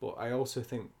 But I also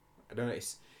think, I don't know,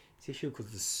 it's issue because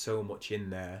there's so much in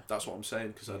there. That's what I'm saying,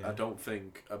 because I don't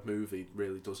think a movie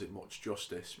really does it much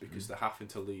justice, because they're having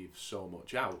to leave so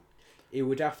much out. It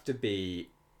would have to be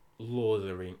Lord of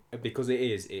the Rings, because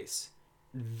it's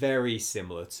very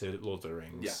similar to Lord of the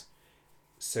Rings. Yeah.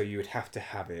 So you would have to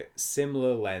have it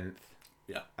similar length.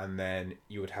 Yeah. And then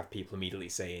you would have people immediately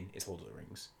saying it's Lord of the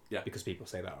Rings. Yeah. Because people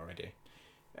say that already.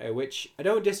 Which I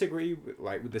don't disagree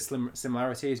with the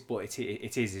similarities, but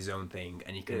it is his own thing,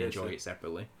 and you can enjoy it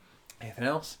separately. Anything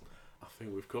else? I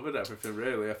think we've covered everything,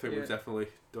 really. I think we've definitely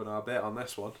done our bit on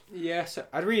this one. Yeah, so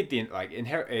I'd read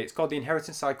it's called The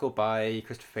Inheritance Cycle by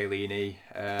Christopher Paolini.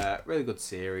 Really good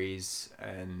series,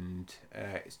 and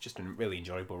it's just a really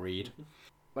enjoyable read.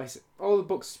 Like I said, all the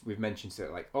books we've mentioned,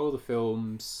 so all the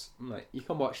films, you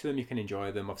can watch them, you can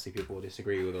enjoy them. Obviously, people will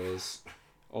disagree with us.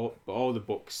 But all the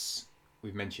books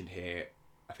we've mentioned here,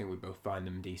 I think we both find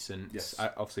them decent. Yes.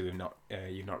 Obviously, you've not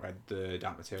read the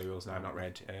Dark Materials, and I've not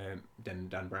read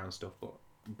Dan Brown stuff, but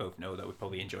we both know that we'd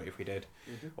probably enjoy it if we did,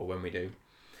 or when we do.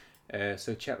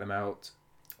 So check them out.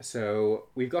 So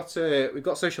we've got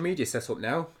social media set up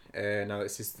now. Now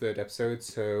this is the 3rd episode,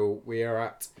 so we are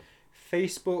at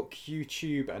Facebook,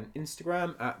 YouTube, and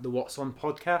Instagram at the What's On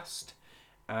Podcast,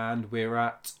 and we're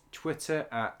at Twitter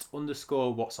at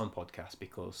 _What's On Podcast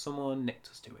because someone nicked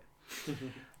us to it.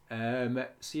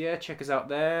 So yeah, check us out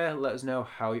there. Let us know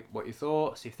what you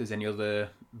thought. See if there's any other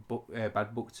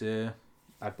bad book to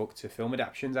film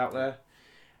adaptions out there,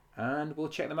 and we'll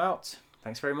check them out.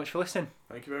 Thanks very much for listening.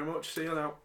 Thank you very much. See you now.